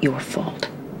not your fault.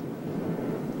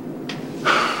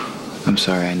 I'm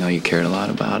sorry. I know you cared a lot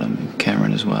about him, and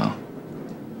Cameron as well.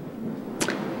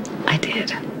 I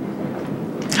did.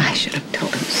 I should have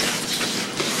told him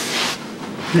so.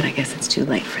 But I guess it's too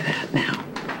late for that now.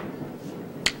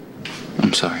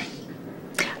 I'm sorry.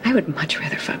 I would much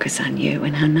rather focus on you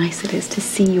and how nice it is to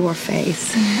see your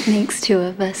face. And that makes two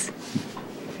of us.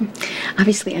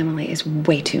 Obviously, Emily is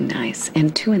way too nice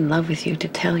and too in love with you to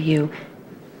tell you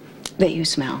that you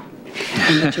smell.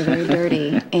 and that you're very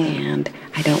dirty, and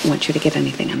I don't want you to get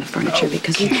anything on the furniture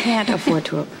because we can't afford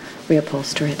to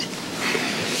reupholster it.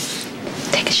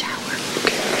 Take a shower.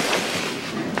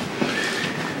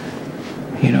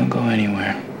 You don't go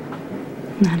anywhere.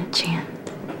 Not a chance.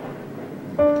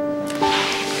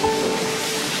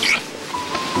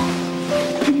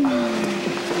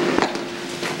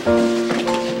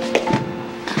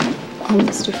 I'm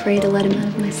almost afraid to let him out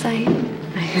of my sight.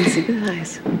 I can see the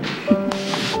eyes.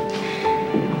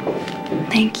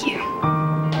 Thank you,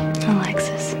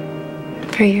 Alexis,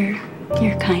 for your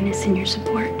kindness and your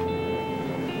support.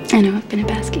 I know I've been a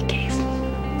basket case.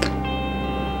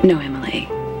 No, Emily.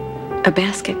 A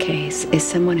basket case is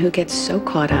someone who gets so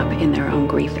caught up in their own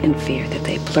grief and fear that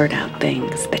they blurt out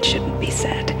things that shouldn't be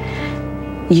said.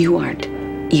 You aren't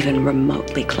even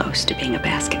remotely close to being a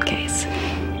basket case.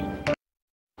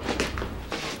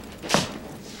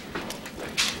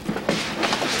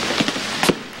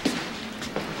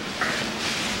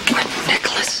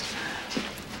 Nicholas.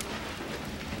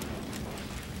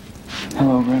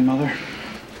 Hello, grandmother.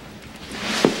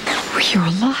 You're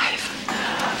alive.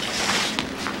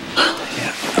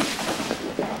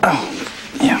 Oh,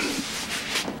 yeah.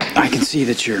 I can see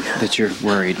that you're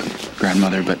worried,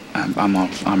 grandmother, but I'm all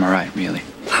right, really.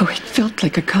 Oh, it felt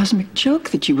like a cosmic joke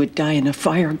that you would die in a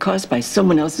fire caused by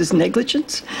someone else's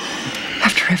negligence.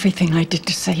 After everything I did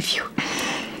to save you.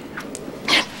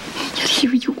 Yet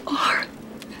here you are.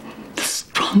 The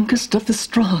strongest of the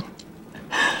strong.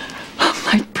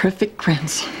 My perfect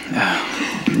grandson.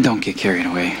 Don't get carried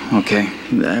away, okay?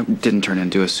 I didn't turn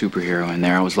into a superhero in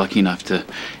there. I was lucky enough to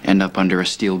end up under a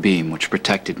steel beam, which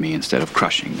protected me instead of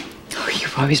crushing me. Oh,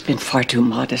 you've always been far too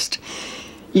modest.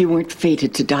 You weren't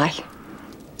fated to die.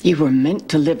 You were meant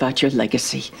to live out your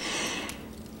legacy.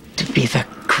 To be the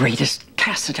greatest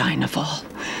Cassadine of all.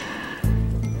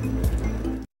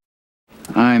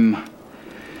 I'm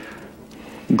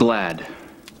glad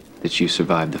that you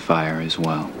survived the fire as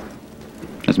well.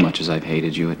 As much as I've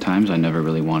hated you at times, I never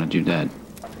really wanted you dead.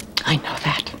 I know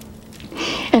that.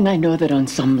 And I know that on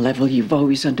some level you've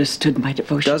always understood my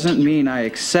devotion. Doesn't mean I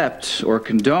accept or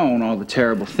condone all the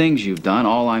terrible things you've done.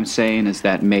 All I'm saying is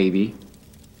that maybe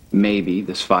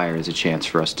this fire is a chance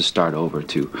for us to start over,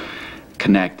 to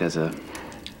connect as a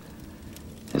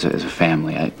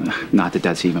family. Not that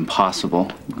that's even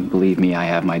possible. Believe me, I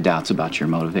have my doubts about your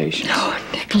motivations. Oh,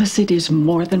 Nicholas, it is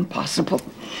more than possible.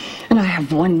 And I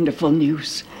have wonderful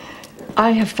news.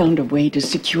 I have found a way to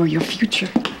secure your future.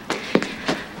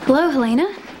 Hello,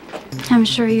 Helena. I'm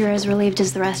sure you're as relieved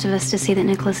as the rest of us to see that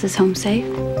Nicholas is home safe.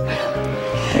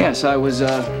 Yes, I was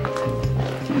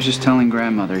just telling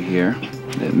grandmother here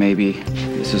that maybe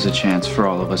this is a chance for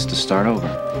all of us to start over.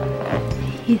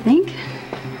 You think?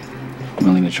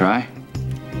 Willing to try?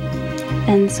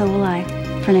 And so will I,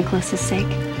 for Nicholas's sake.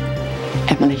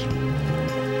 Emily,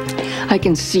 I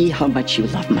can see how much you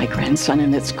love my grandson,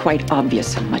 and it's quite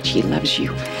obvious how much he loves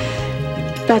you.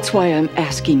 That's why I'm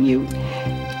asking you,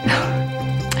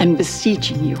 I'm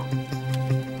beseeching you,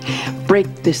 break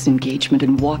this engagement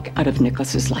and walk out of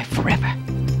Nicholas's life forever.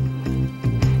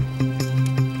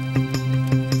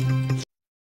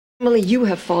 Emily, you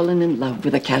have fallen in love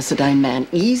with a Cassadine man,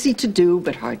 easy to do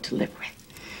but hard to live with.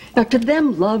 Now, to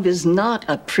them, love is not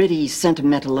a pretty,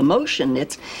 sentimental emotion.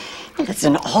 It's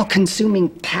an all-consuming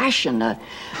passion.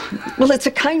 It's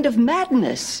a kind of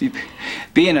madness.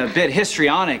 Being a bit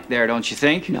histrionic there, don't you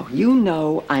think? No, you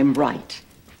know I'm right.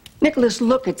 Nicholas,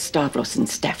 look at Stavros and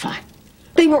Stefan.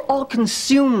 They were all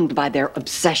consumed by their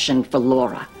obsession for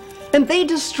Laura. And they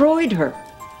destroyed her.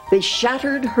 They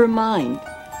shattered her mind.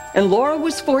 And Laura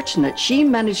was fortunate. She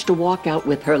managed to walk out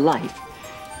with her life.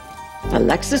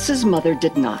 Alexis's mother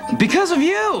did not. Because of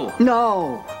you!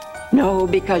 No,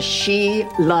 because she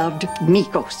loved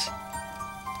Nikos.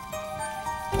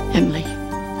 Emily,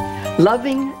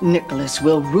 loving Nicholas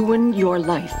will ruin your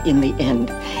life in the end,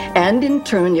 and in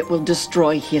turn it will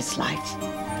destroy his life.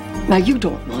 Now, you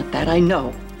don't want that, I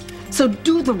know. So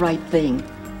do the right thing.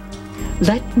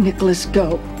 Let Nicholas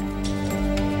go.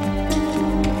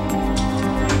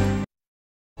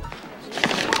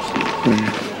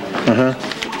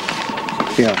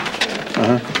 Yeah.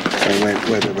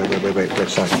 Wait a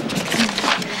second.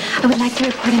 I would like to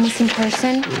report a missing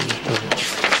person.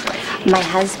 My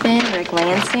husband, Rick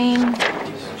Lansing.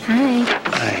 Hi.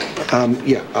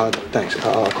 Hi. Thanks.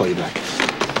 I'll call you back.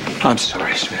 I'm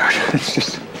sorry, sweetheart.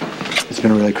 It's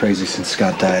been really crazy since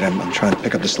Scott died. I'm trying to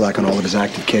pick up the slack on all of his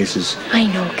active cases. I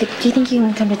know. Do you think you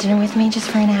can come to dinner with me just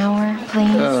for an hour,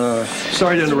 please?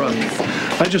 Sorry to interrupt.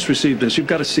 I just received this. You've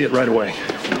got to see it right away.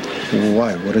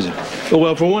 Why? What is it?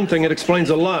 Well, for one thing, it explains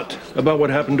a lot about what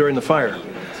happened during the fire.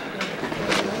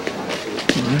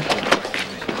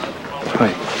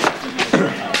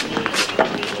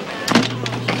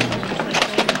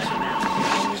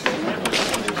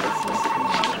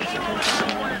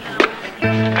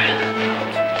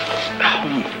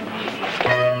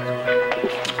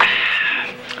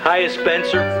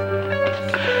 Spencer,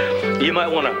 you might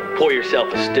want to pour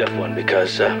yourself a stiff one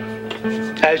because,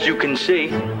 as you can see,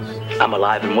 I'm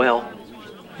alive and well.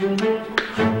 Hey,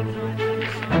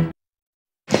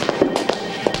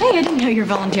 I didn't know you were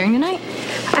volunteering tonight.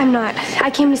 I'm not. I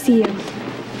came to see you.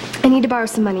 I need to borrow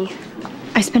some money.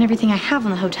 I spent everything I have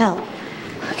on the hotel.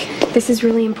 Okay. This is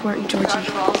really important, Georgie.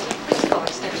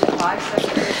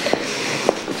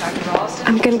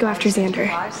 I'm gonna go after Xander.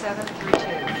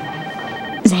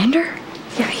 Xander?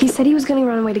 Yeah, he said he was gonna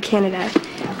run away to Canada.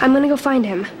 I'm gonna go find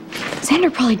him.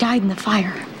 Xander probably died in the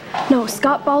fire. No,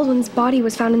 Scott Baldwin's body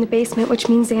was found in the basement, which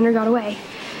means Xander got away.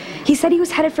 He said he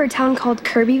was headed for a town called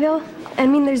Kirbyville. I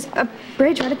mean, there's a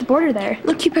bridge right at the border there.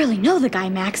 Look, you barely know the guy,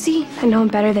 Maxie. I know him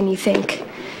better than you think.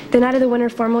 The night of the winter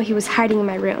formal, he was hiding in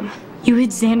my room. You hid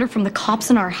Xander from the cops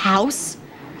in our house?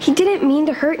 He didn't mean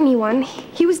to hurt anyone.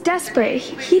 He was desperate.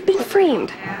 He'd been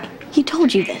framed. He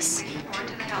told you this.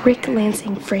 Rick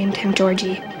Lansing framed him,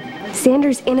 Georgie.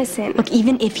 Xander's innocent. Look,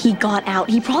 even if he got out,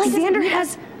 he probably Xander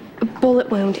has a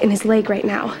bullet wound in his leg right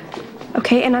now.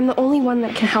 Okay, and I'm the only one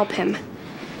that can help him.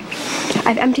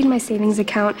 I've emptied my savings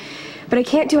account, but I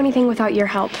can't do anything without your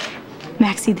help.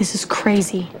 Maxie, this is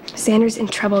crazy. Xander's in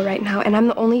trouble right now, and I'm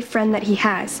the only friend that he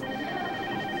has.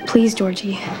 Please,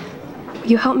 Georgie,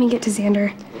 you help me get to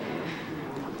Xander.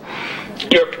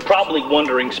 You're probably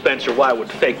wondering, Spencer, why I would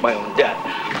fake my own death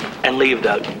and leave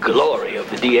the glory of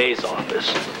the DA's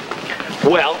office.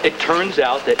 Well, it turns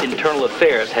out that Internal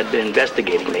Affairs had been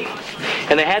investigating me,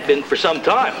 and they had been for some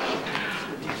time.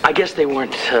 I guess they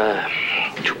weren't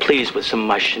too pleased with some of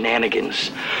my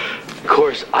shenanigans. Of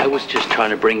course, I was just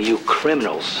trying to bring you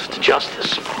criminals to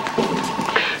justice.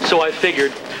 So I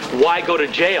figured, why go to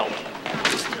jail?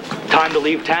 Time to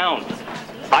leave town.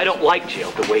 I don't like jail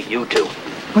the way you do.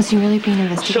 Was he really being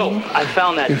investigated? So I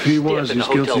found that if he was, he's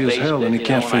guilty as hell, and he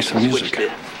can't face the music.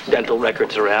 The dental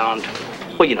records around.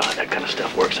 Well, you know how that kind of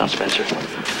stuff works, huh, Spencer?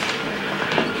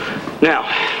 Now,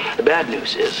 the bad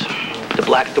news is the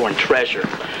Blackthorn treasure.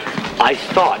 I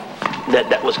thought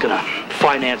that was going to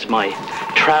finance my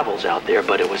travels out there,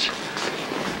 but it was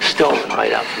stolen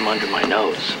right out from under my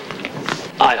nose.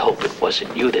 I hope it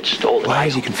wasn't you that stole it. Why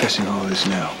is he confessing all of this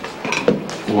now?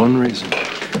 One reason.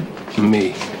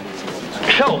 Me.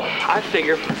 So, I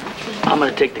figure I'm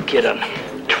gonna take the kid on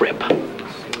a trip.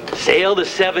 Sail the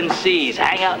 7 seas,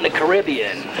 hang out in the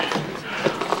Caribbean.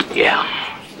 Yeah,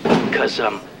 because,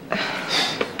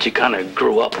 she kind of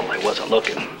grew up while I wasn't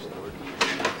looking.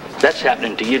 That's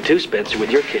happening to you too, Spencer,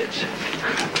 with your kids.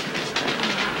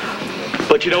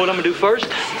 But you know what I'm gonna do first?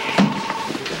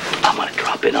 I'm gonna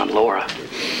drop in on Laura.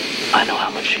 I know how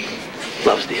much she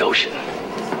loves the ocean.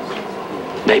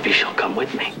 Maybe she'll come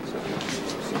with me.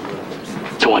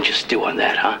 So why don't you stew on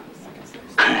that, huh?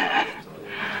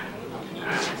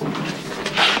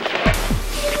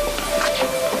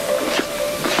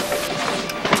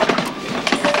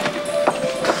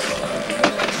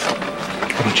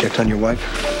 Have you checked on your wife?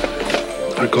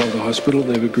 I called the hospital.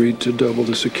 They've agreed to double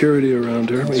the security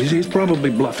around her. He's probably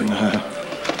bluffing.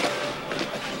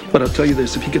 But I'll tell you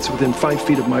this, if he gets within 5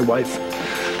 feet of my wife,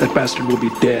 that bastard will be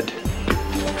dead.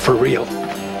 For real.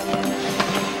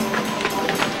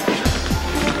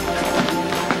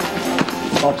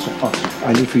 Officer,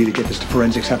 I need for you to get this to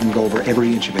forensics, have them go over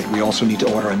every inch of it. We also need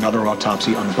to order another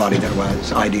autopsy on the body that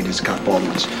was ID'd as Scott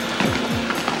Baldwin's.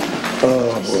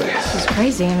 Oh, boy. This is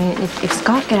crazy. I mean, if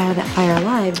Scott got out of that fire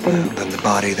alive, then... Well, then the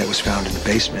body that was found in the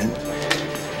basement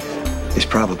is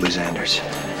probably Xander's.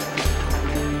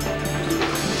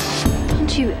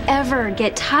 Don't you ever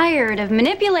get tired of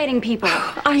manipulating people?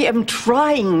 I am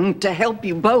trying to help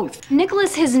you both.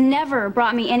 Nicholas has never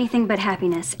brought me anything but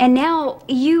happiness, and now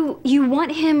you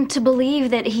want him to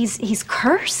believe that he's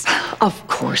cursed? Of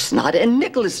course not, and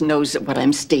Nicholas knows that what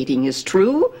I'm stating is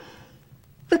true.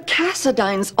 The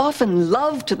Cassadines often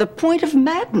love to the point of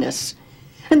madness,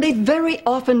 and they very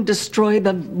often destroy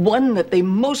the one that they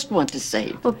most want to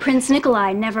save. Well, Prince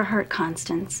Nikolai never hurt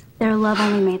Constance. Their love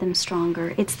only made them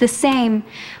stronger. It's the same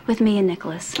with me and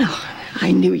Nicholas. Oh,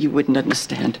 I knew you wouldn't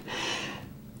understand.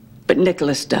 But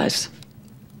Nicholas does.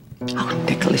 Oh,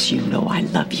 Nicholas, you know I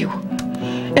love you.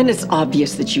 And it's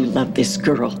obvious that you love this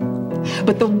girl.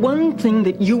 But the one thing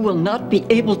that you will not be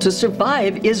able to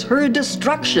survive is her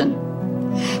destruction.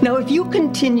 Now, if you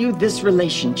continue this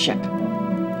relationship,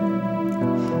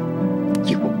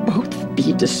 you will both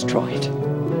be destroyed.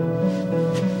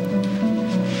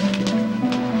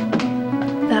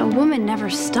 That woman never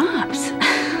stops.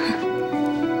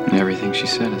 Everything she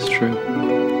said is true.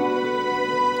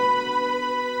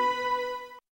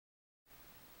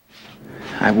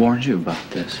 I warned you about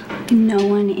this. No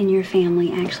one in your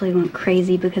family actually went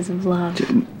crazy because of love.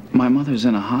 My mother's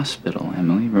in a hospital,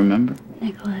 Emily, remember?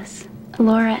 Nicholas,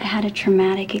 Laura had a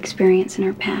traumatic experience in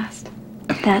her past.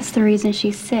 That's the reason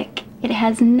she's sick. It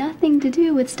has nothing to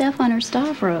do with Stefan or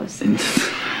Stavros. I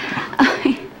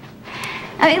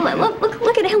mean,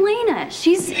 look at Helena.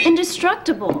 She's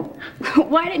indestructible.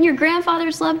 Why didn't your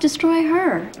grandfather's love destroy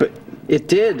her? But it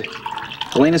did.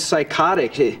 Helena's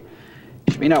psychotic. She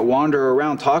may not wander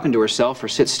around talking to herself or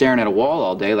sit staring at a wall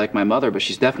all day like my mother, but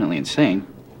she's definitely insane.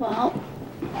 Well,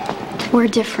 we're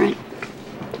different.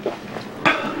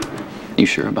 You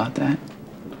sure about that?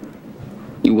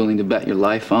 You willing to bet your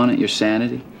life on it, your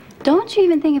sanity? Don't you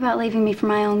even think about leaving me for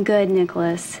my own good,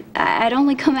 Nicholas. I'd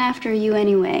only come after you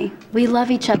anyway. We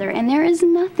love each other, and there is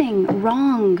nothing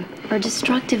wrong or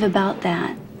destructive about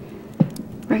that.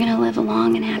 We're gonna live a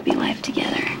long and happy life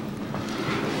together.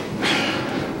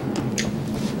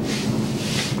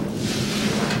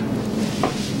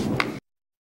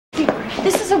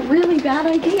 This is a really bad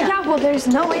idea. Yeah, well, there's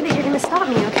no way that you're gonna stop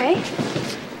me, okay?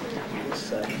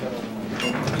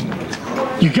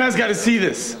 You guys got to see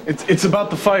this. It's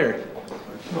about the fire.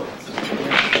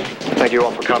 Thank you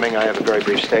all for coming. I have a very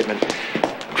brief statement.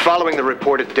 Following the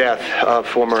reported death of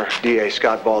former DA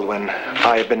Scott Baldwin,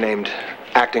 I have been named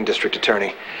acting district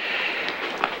attorney.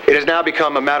 It has now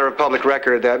become a matter of public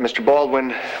record that Mr.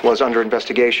 Baldwin was under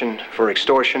investigation for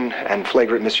extortion and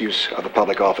flagrant misuse of a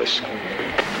public office.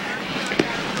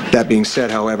 That being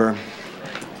said, however,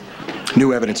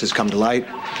 new evidence has come to light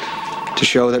to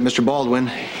show that Mr.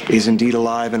 Baldwin is indeed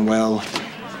alive and well,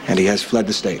 and he has fled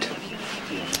the state.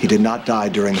 He did not die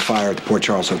during the fire at the Port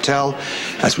Charles Hotel,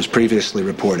 as was previously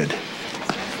reported.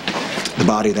 The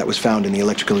body that was found in the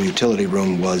electrical utility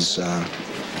room was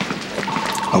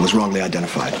wrongly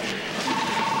identified.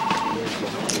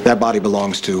 That body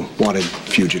belongs to wanted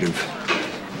fugitive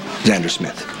Xander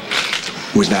Smith,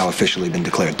 who has now officially been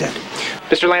declared dead.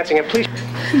 Mr. Lansing, please.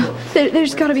 No,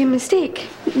 there's got to be a mistake.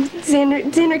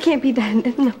 Xander can't be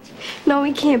dead. No,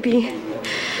 he can't be.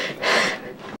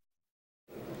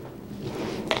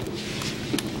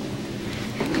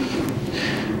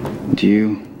 Do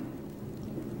you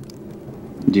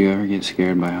ever get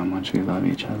scared by how much we love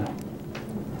each other?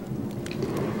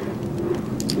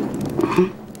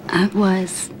 I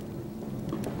was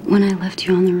when I left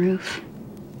you on the roof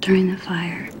during the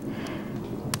fire.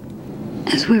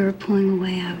 As we were pulling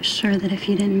away, I was sure that if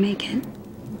you didn't make it,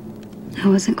 I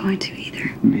wasn't going to either.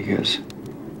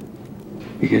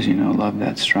 Because you know, love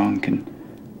that strong can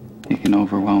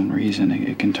overwhelm reason.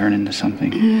 It can turn into something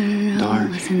No, dark.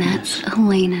 Listen, that's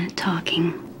Helena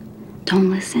talking. Don't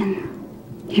listen.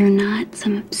 You're not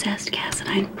some obsessed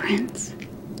Cassadine prince.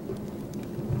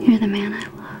 You're the man I love.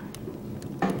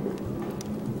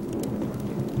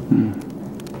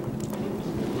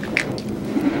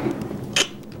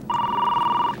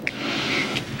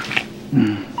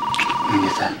 Let me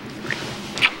get that.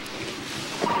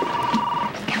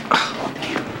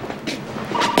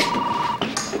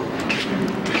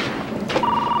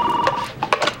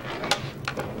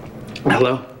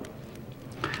 Hello?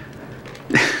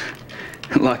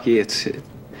 Lucky, it's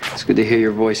good to hear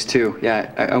your voice too.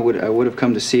 Yeah, I would have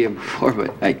come to see you before,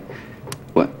 but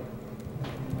what?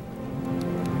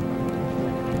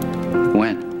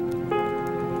 When?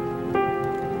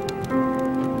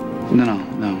 No.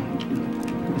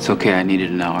 It's okay. I needed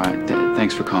to know. All right.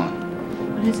 Thanks for calling.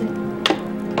 What is it?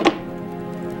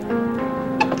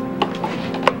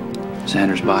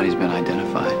 Xander's body's been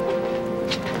identified.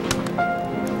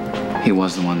 He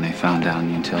was the one they found down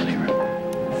in the utility room.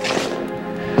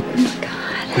 Oh my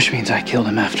God. Which means I killed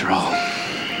him after all.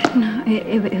 No,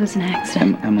 it was an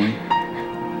accident. Emily,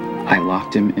 I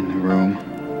locked him in the room.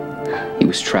 He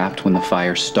was trapped when the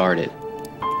fire started.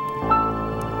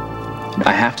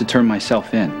 I have to turn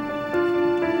myself in.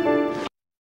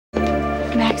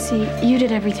 Maxie, you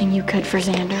did everything you could for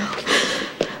Xander.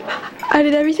 I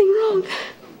did everything wrong.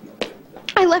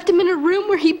 I left him in a room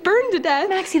where he burned to death.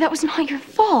 Maxie, that was not your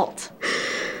fault.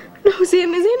 No,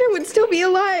 Xander would still be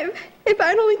alive if I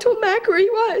had only told Mac where he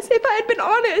was, if I had been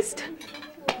honest.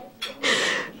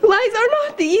 Lies are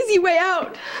not the easy way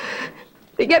out.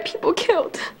 They get people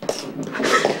killed.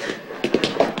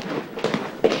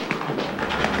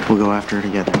 We'll go after her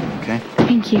together, okay?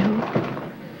 Thank you.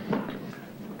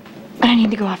 But I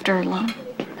need to go after her alone.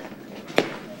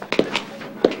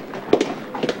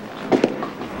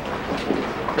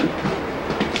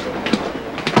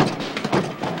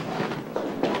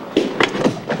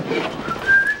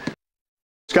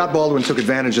 Scott Baldwin took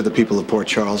advantage of the people of Port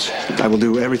Charles. I will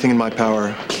do everything in my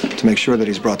power to make sure that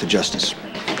he's brought to justice.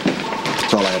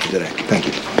 That's all I have for today. Thank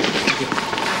you.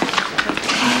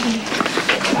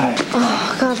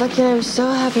 Oh, God, Lucky, I was so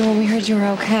happy when we heard you were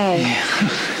okay.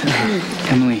 Yeah.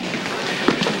 Emily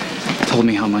told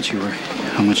me how much you were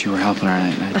helping her.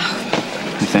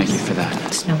 I thank you for that.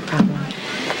 It's no problem.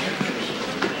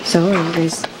 So, are you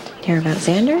guys hear about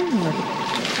Xander?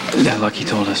 Or? Yeah, Lucky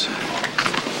told us.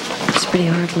 It's pretty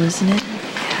horrible, isn't it?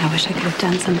 I wish I could have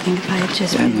done something if I had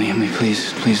just... Emily,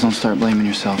 please don't start blaming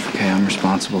yourself, okay? I'm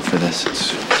responsible for this.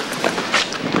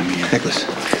 I'm here. Nicholas,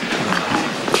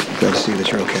 glad to see that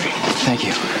you're okay. Thank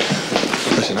you.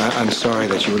 Listen, I'm sorry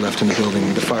that you were left in the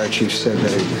building. The fire chief said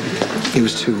that it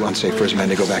was too unsafe for his men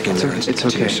to go back in there and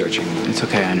continue searching. It's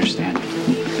okay, I understand.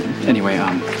 Anyway,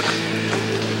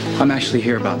 I'm actually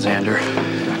here about Xander.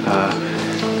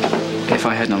 If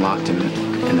I hadn't locked him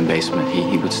in the basement,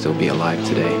 he would still be alive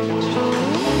today.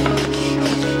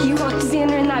 You locked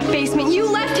Xander in that basement. You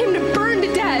left him to burn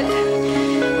to death.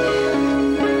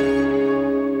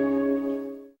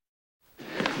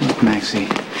 Look, Maxie,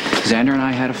 Xander and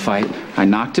I had a fight. I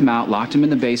knocked him out, locked him in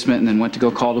the basement, and then went to go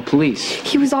call the police.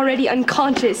 He was already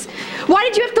unconscious. Why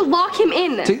did you have to lock him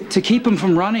in? To keep him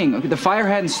from running. The fire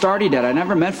hadn't started yet. I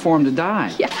never meant for him to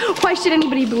die. Yeah, why should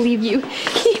anybody believe you? You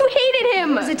hated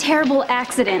him. It was a terrible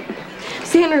accident.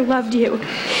 Xander loved you.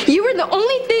 You were the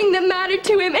only thing that mattered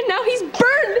to him, and now he's burned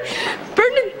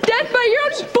to death by your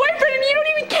own boyfriend, and you don't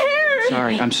even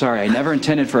care. I'm sorry. I never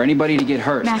intended for anybody to get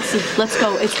hurt. Maxie, let's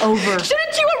go. It's over.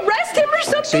 Shouldn't you arrest him or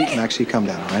something? Maxie, calm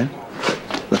down, all right?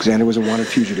 Look, Xander was a wanted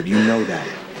fugitive. You know that.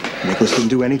 Nicholas didn't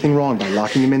do anything wrong by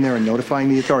locking him in there and notifying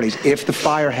the authorities. If the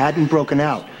fire hadn't broken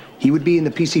out, he would be in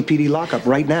the PCPD lockup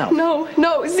right now. No,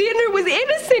 Xander was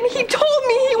innocent. He told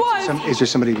me he was. Is there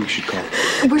somebody we should call?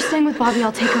 We're staying with Bobby.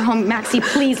 I'll take her home. Maxie,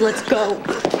 please, let's go.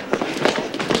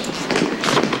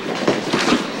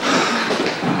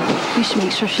 We should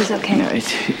make sure she's okay. Yeah,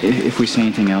 if we say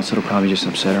anything else, it'll probably just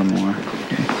upset her more.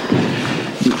 Okay.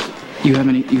 You have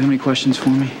any questions for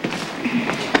me?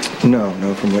 No.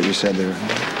 From what you said,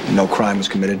 no crime was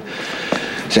committed.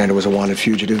 Xander was a wanted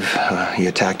fugitive. He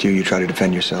attacked you. You tried to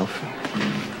defend yourself.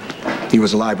 He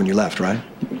was alive when you left, right?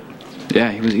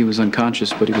 Yeah, he was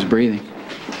unconscious, but he was breathing.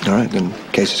 All right, then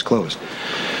case is closed.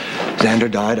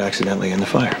 Xander died accidentally in the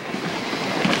fire.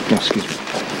 Oh, excuse me.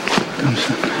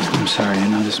 I'm sorry. I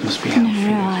know this must be hell. No,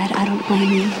 I don't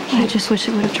blame you. I just wish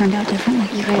it would have turned out differently.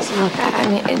 You guys, look,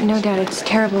 I mean, no doubt it's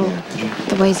terrible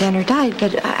the way Xander died,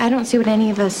 but I don't see what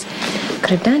any of us could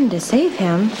have done to save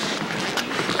him.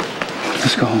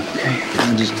 Let's go home, okay?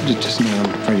 Just I'm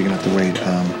afraid you're gonna have to wait.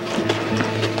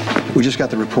 We just got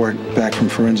the report back from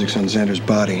forensics on Xander's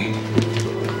body.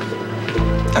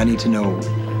 I need to know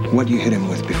what you hit him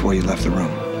with before you left the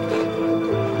room.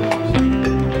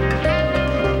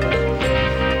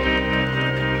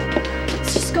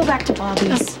 Let's just go back to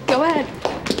Bobby's. Go ahead.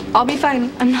 I'll be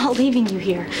fine. I'm not leaving you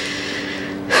here.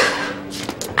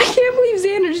 I can't believe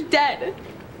Xander's dead.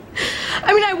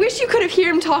 I mean, I wish you could have heard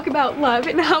him talk about love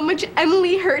and how much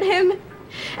Emily hurt him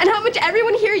and how much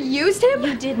everyone here used him.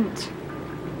 You didn't.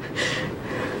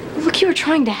 Look, you were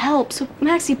trying to help, so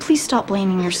Maxie, please stop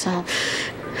blaming yourself.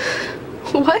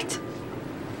 What?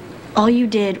 All you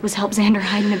did was help Xander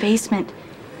hide in the basement.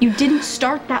 You didn't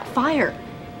start that fire.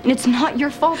 And it's not your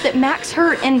fault that Max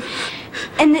hurt and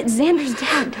that Xander's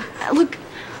dead. Look,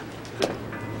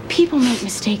 people make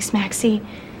mistakes, Maxie.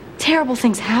 Terrible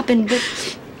things happen, but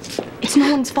it's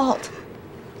no one's fault.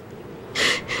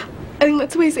 I think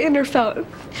that's the way Xander felt.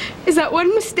 Is that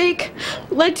one mistake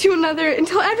led to another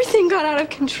until everything got out of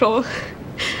control.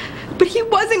 But he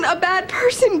wasn't a bad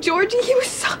person, Georgie. He was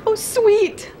so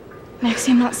sweet.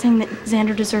 Maxie, I'm not saying that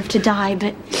Xander deserved to die,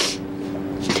 but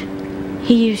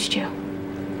he used you.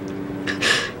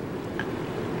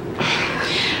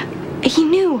 He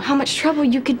knew how much trouble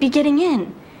you could be getting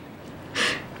in.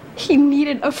 He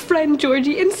needed a friend,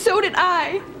 Georgie, and so did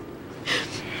I.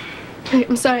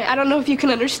 I'm sorry, I don't know if you can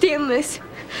understand this,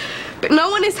 but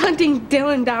no one is hunting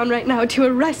Dylan down right now to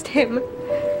arrest him.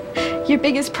 Your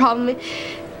biggest problem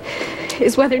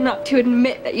is whether or not to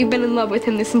admit that you've been in love with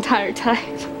him this entire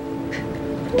time.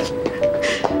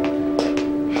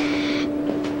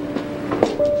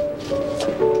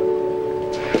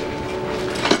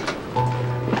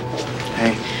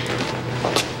 Hey.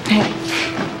 Hey.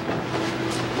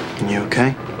 You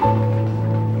okay?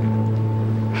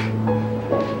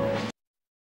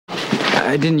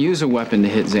 I didn't use a weapon to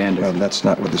hit Xander. Well, that's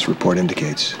not what this report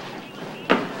indicates.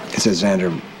 It says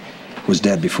Xander was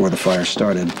dead before the fire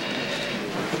started.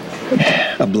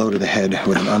 A blow to the head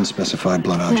with an unspecified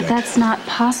blunt object. But that's not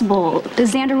possible.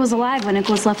 Xander was alive when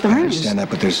Nicholas left the room. I understand that,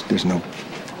 but there's no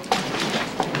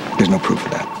proof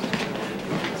of that.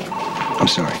 I'm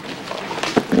sorry.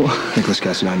 Nicholas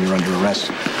Cassadine, you're under arrest.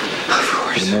 Of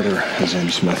course. For the murder of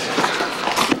Xander Smith.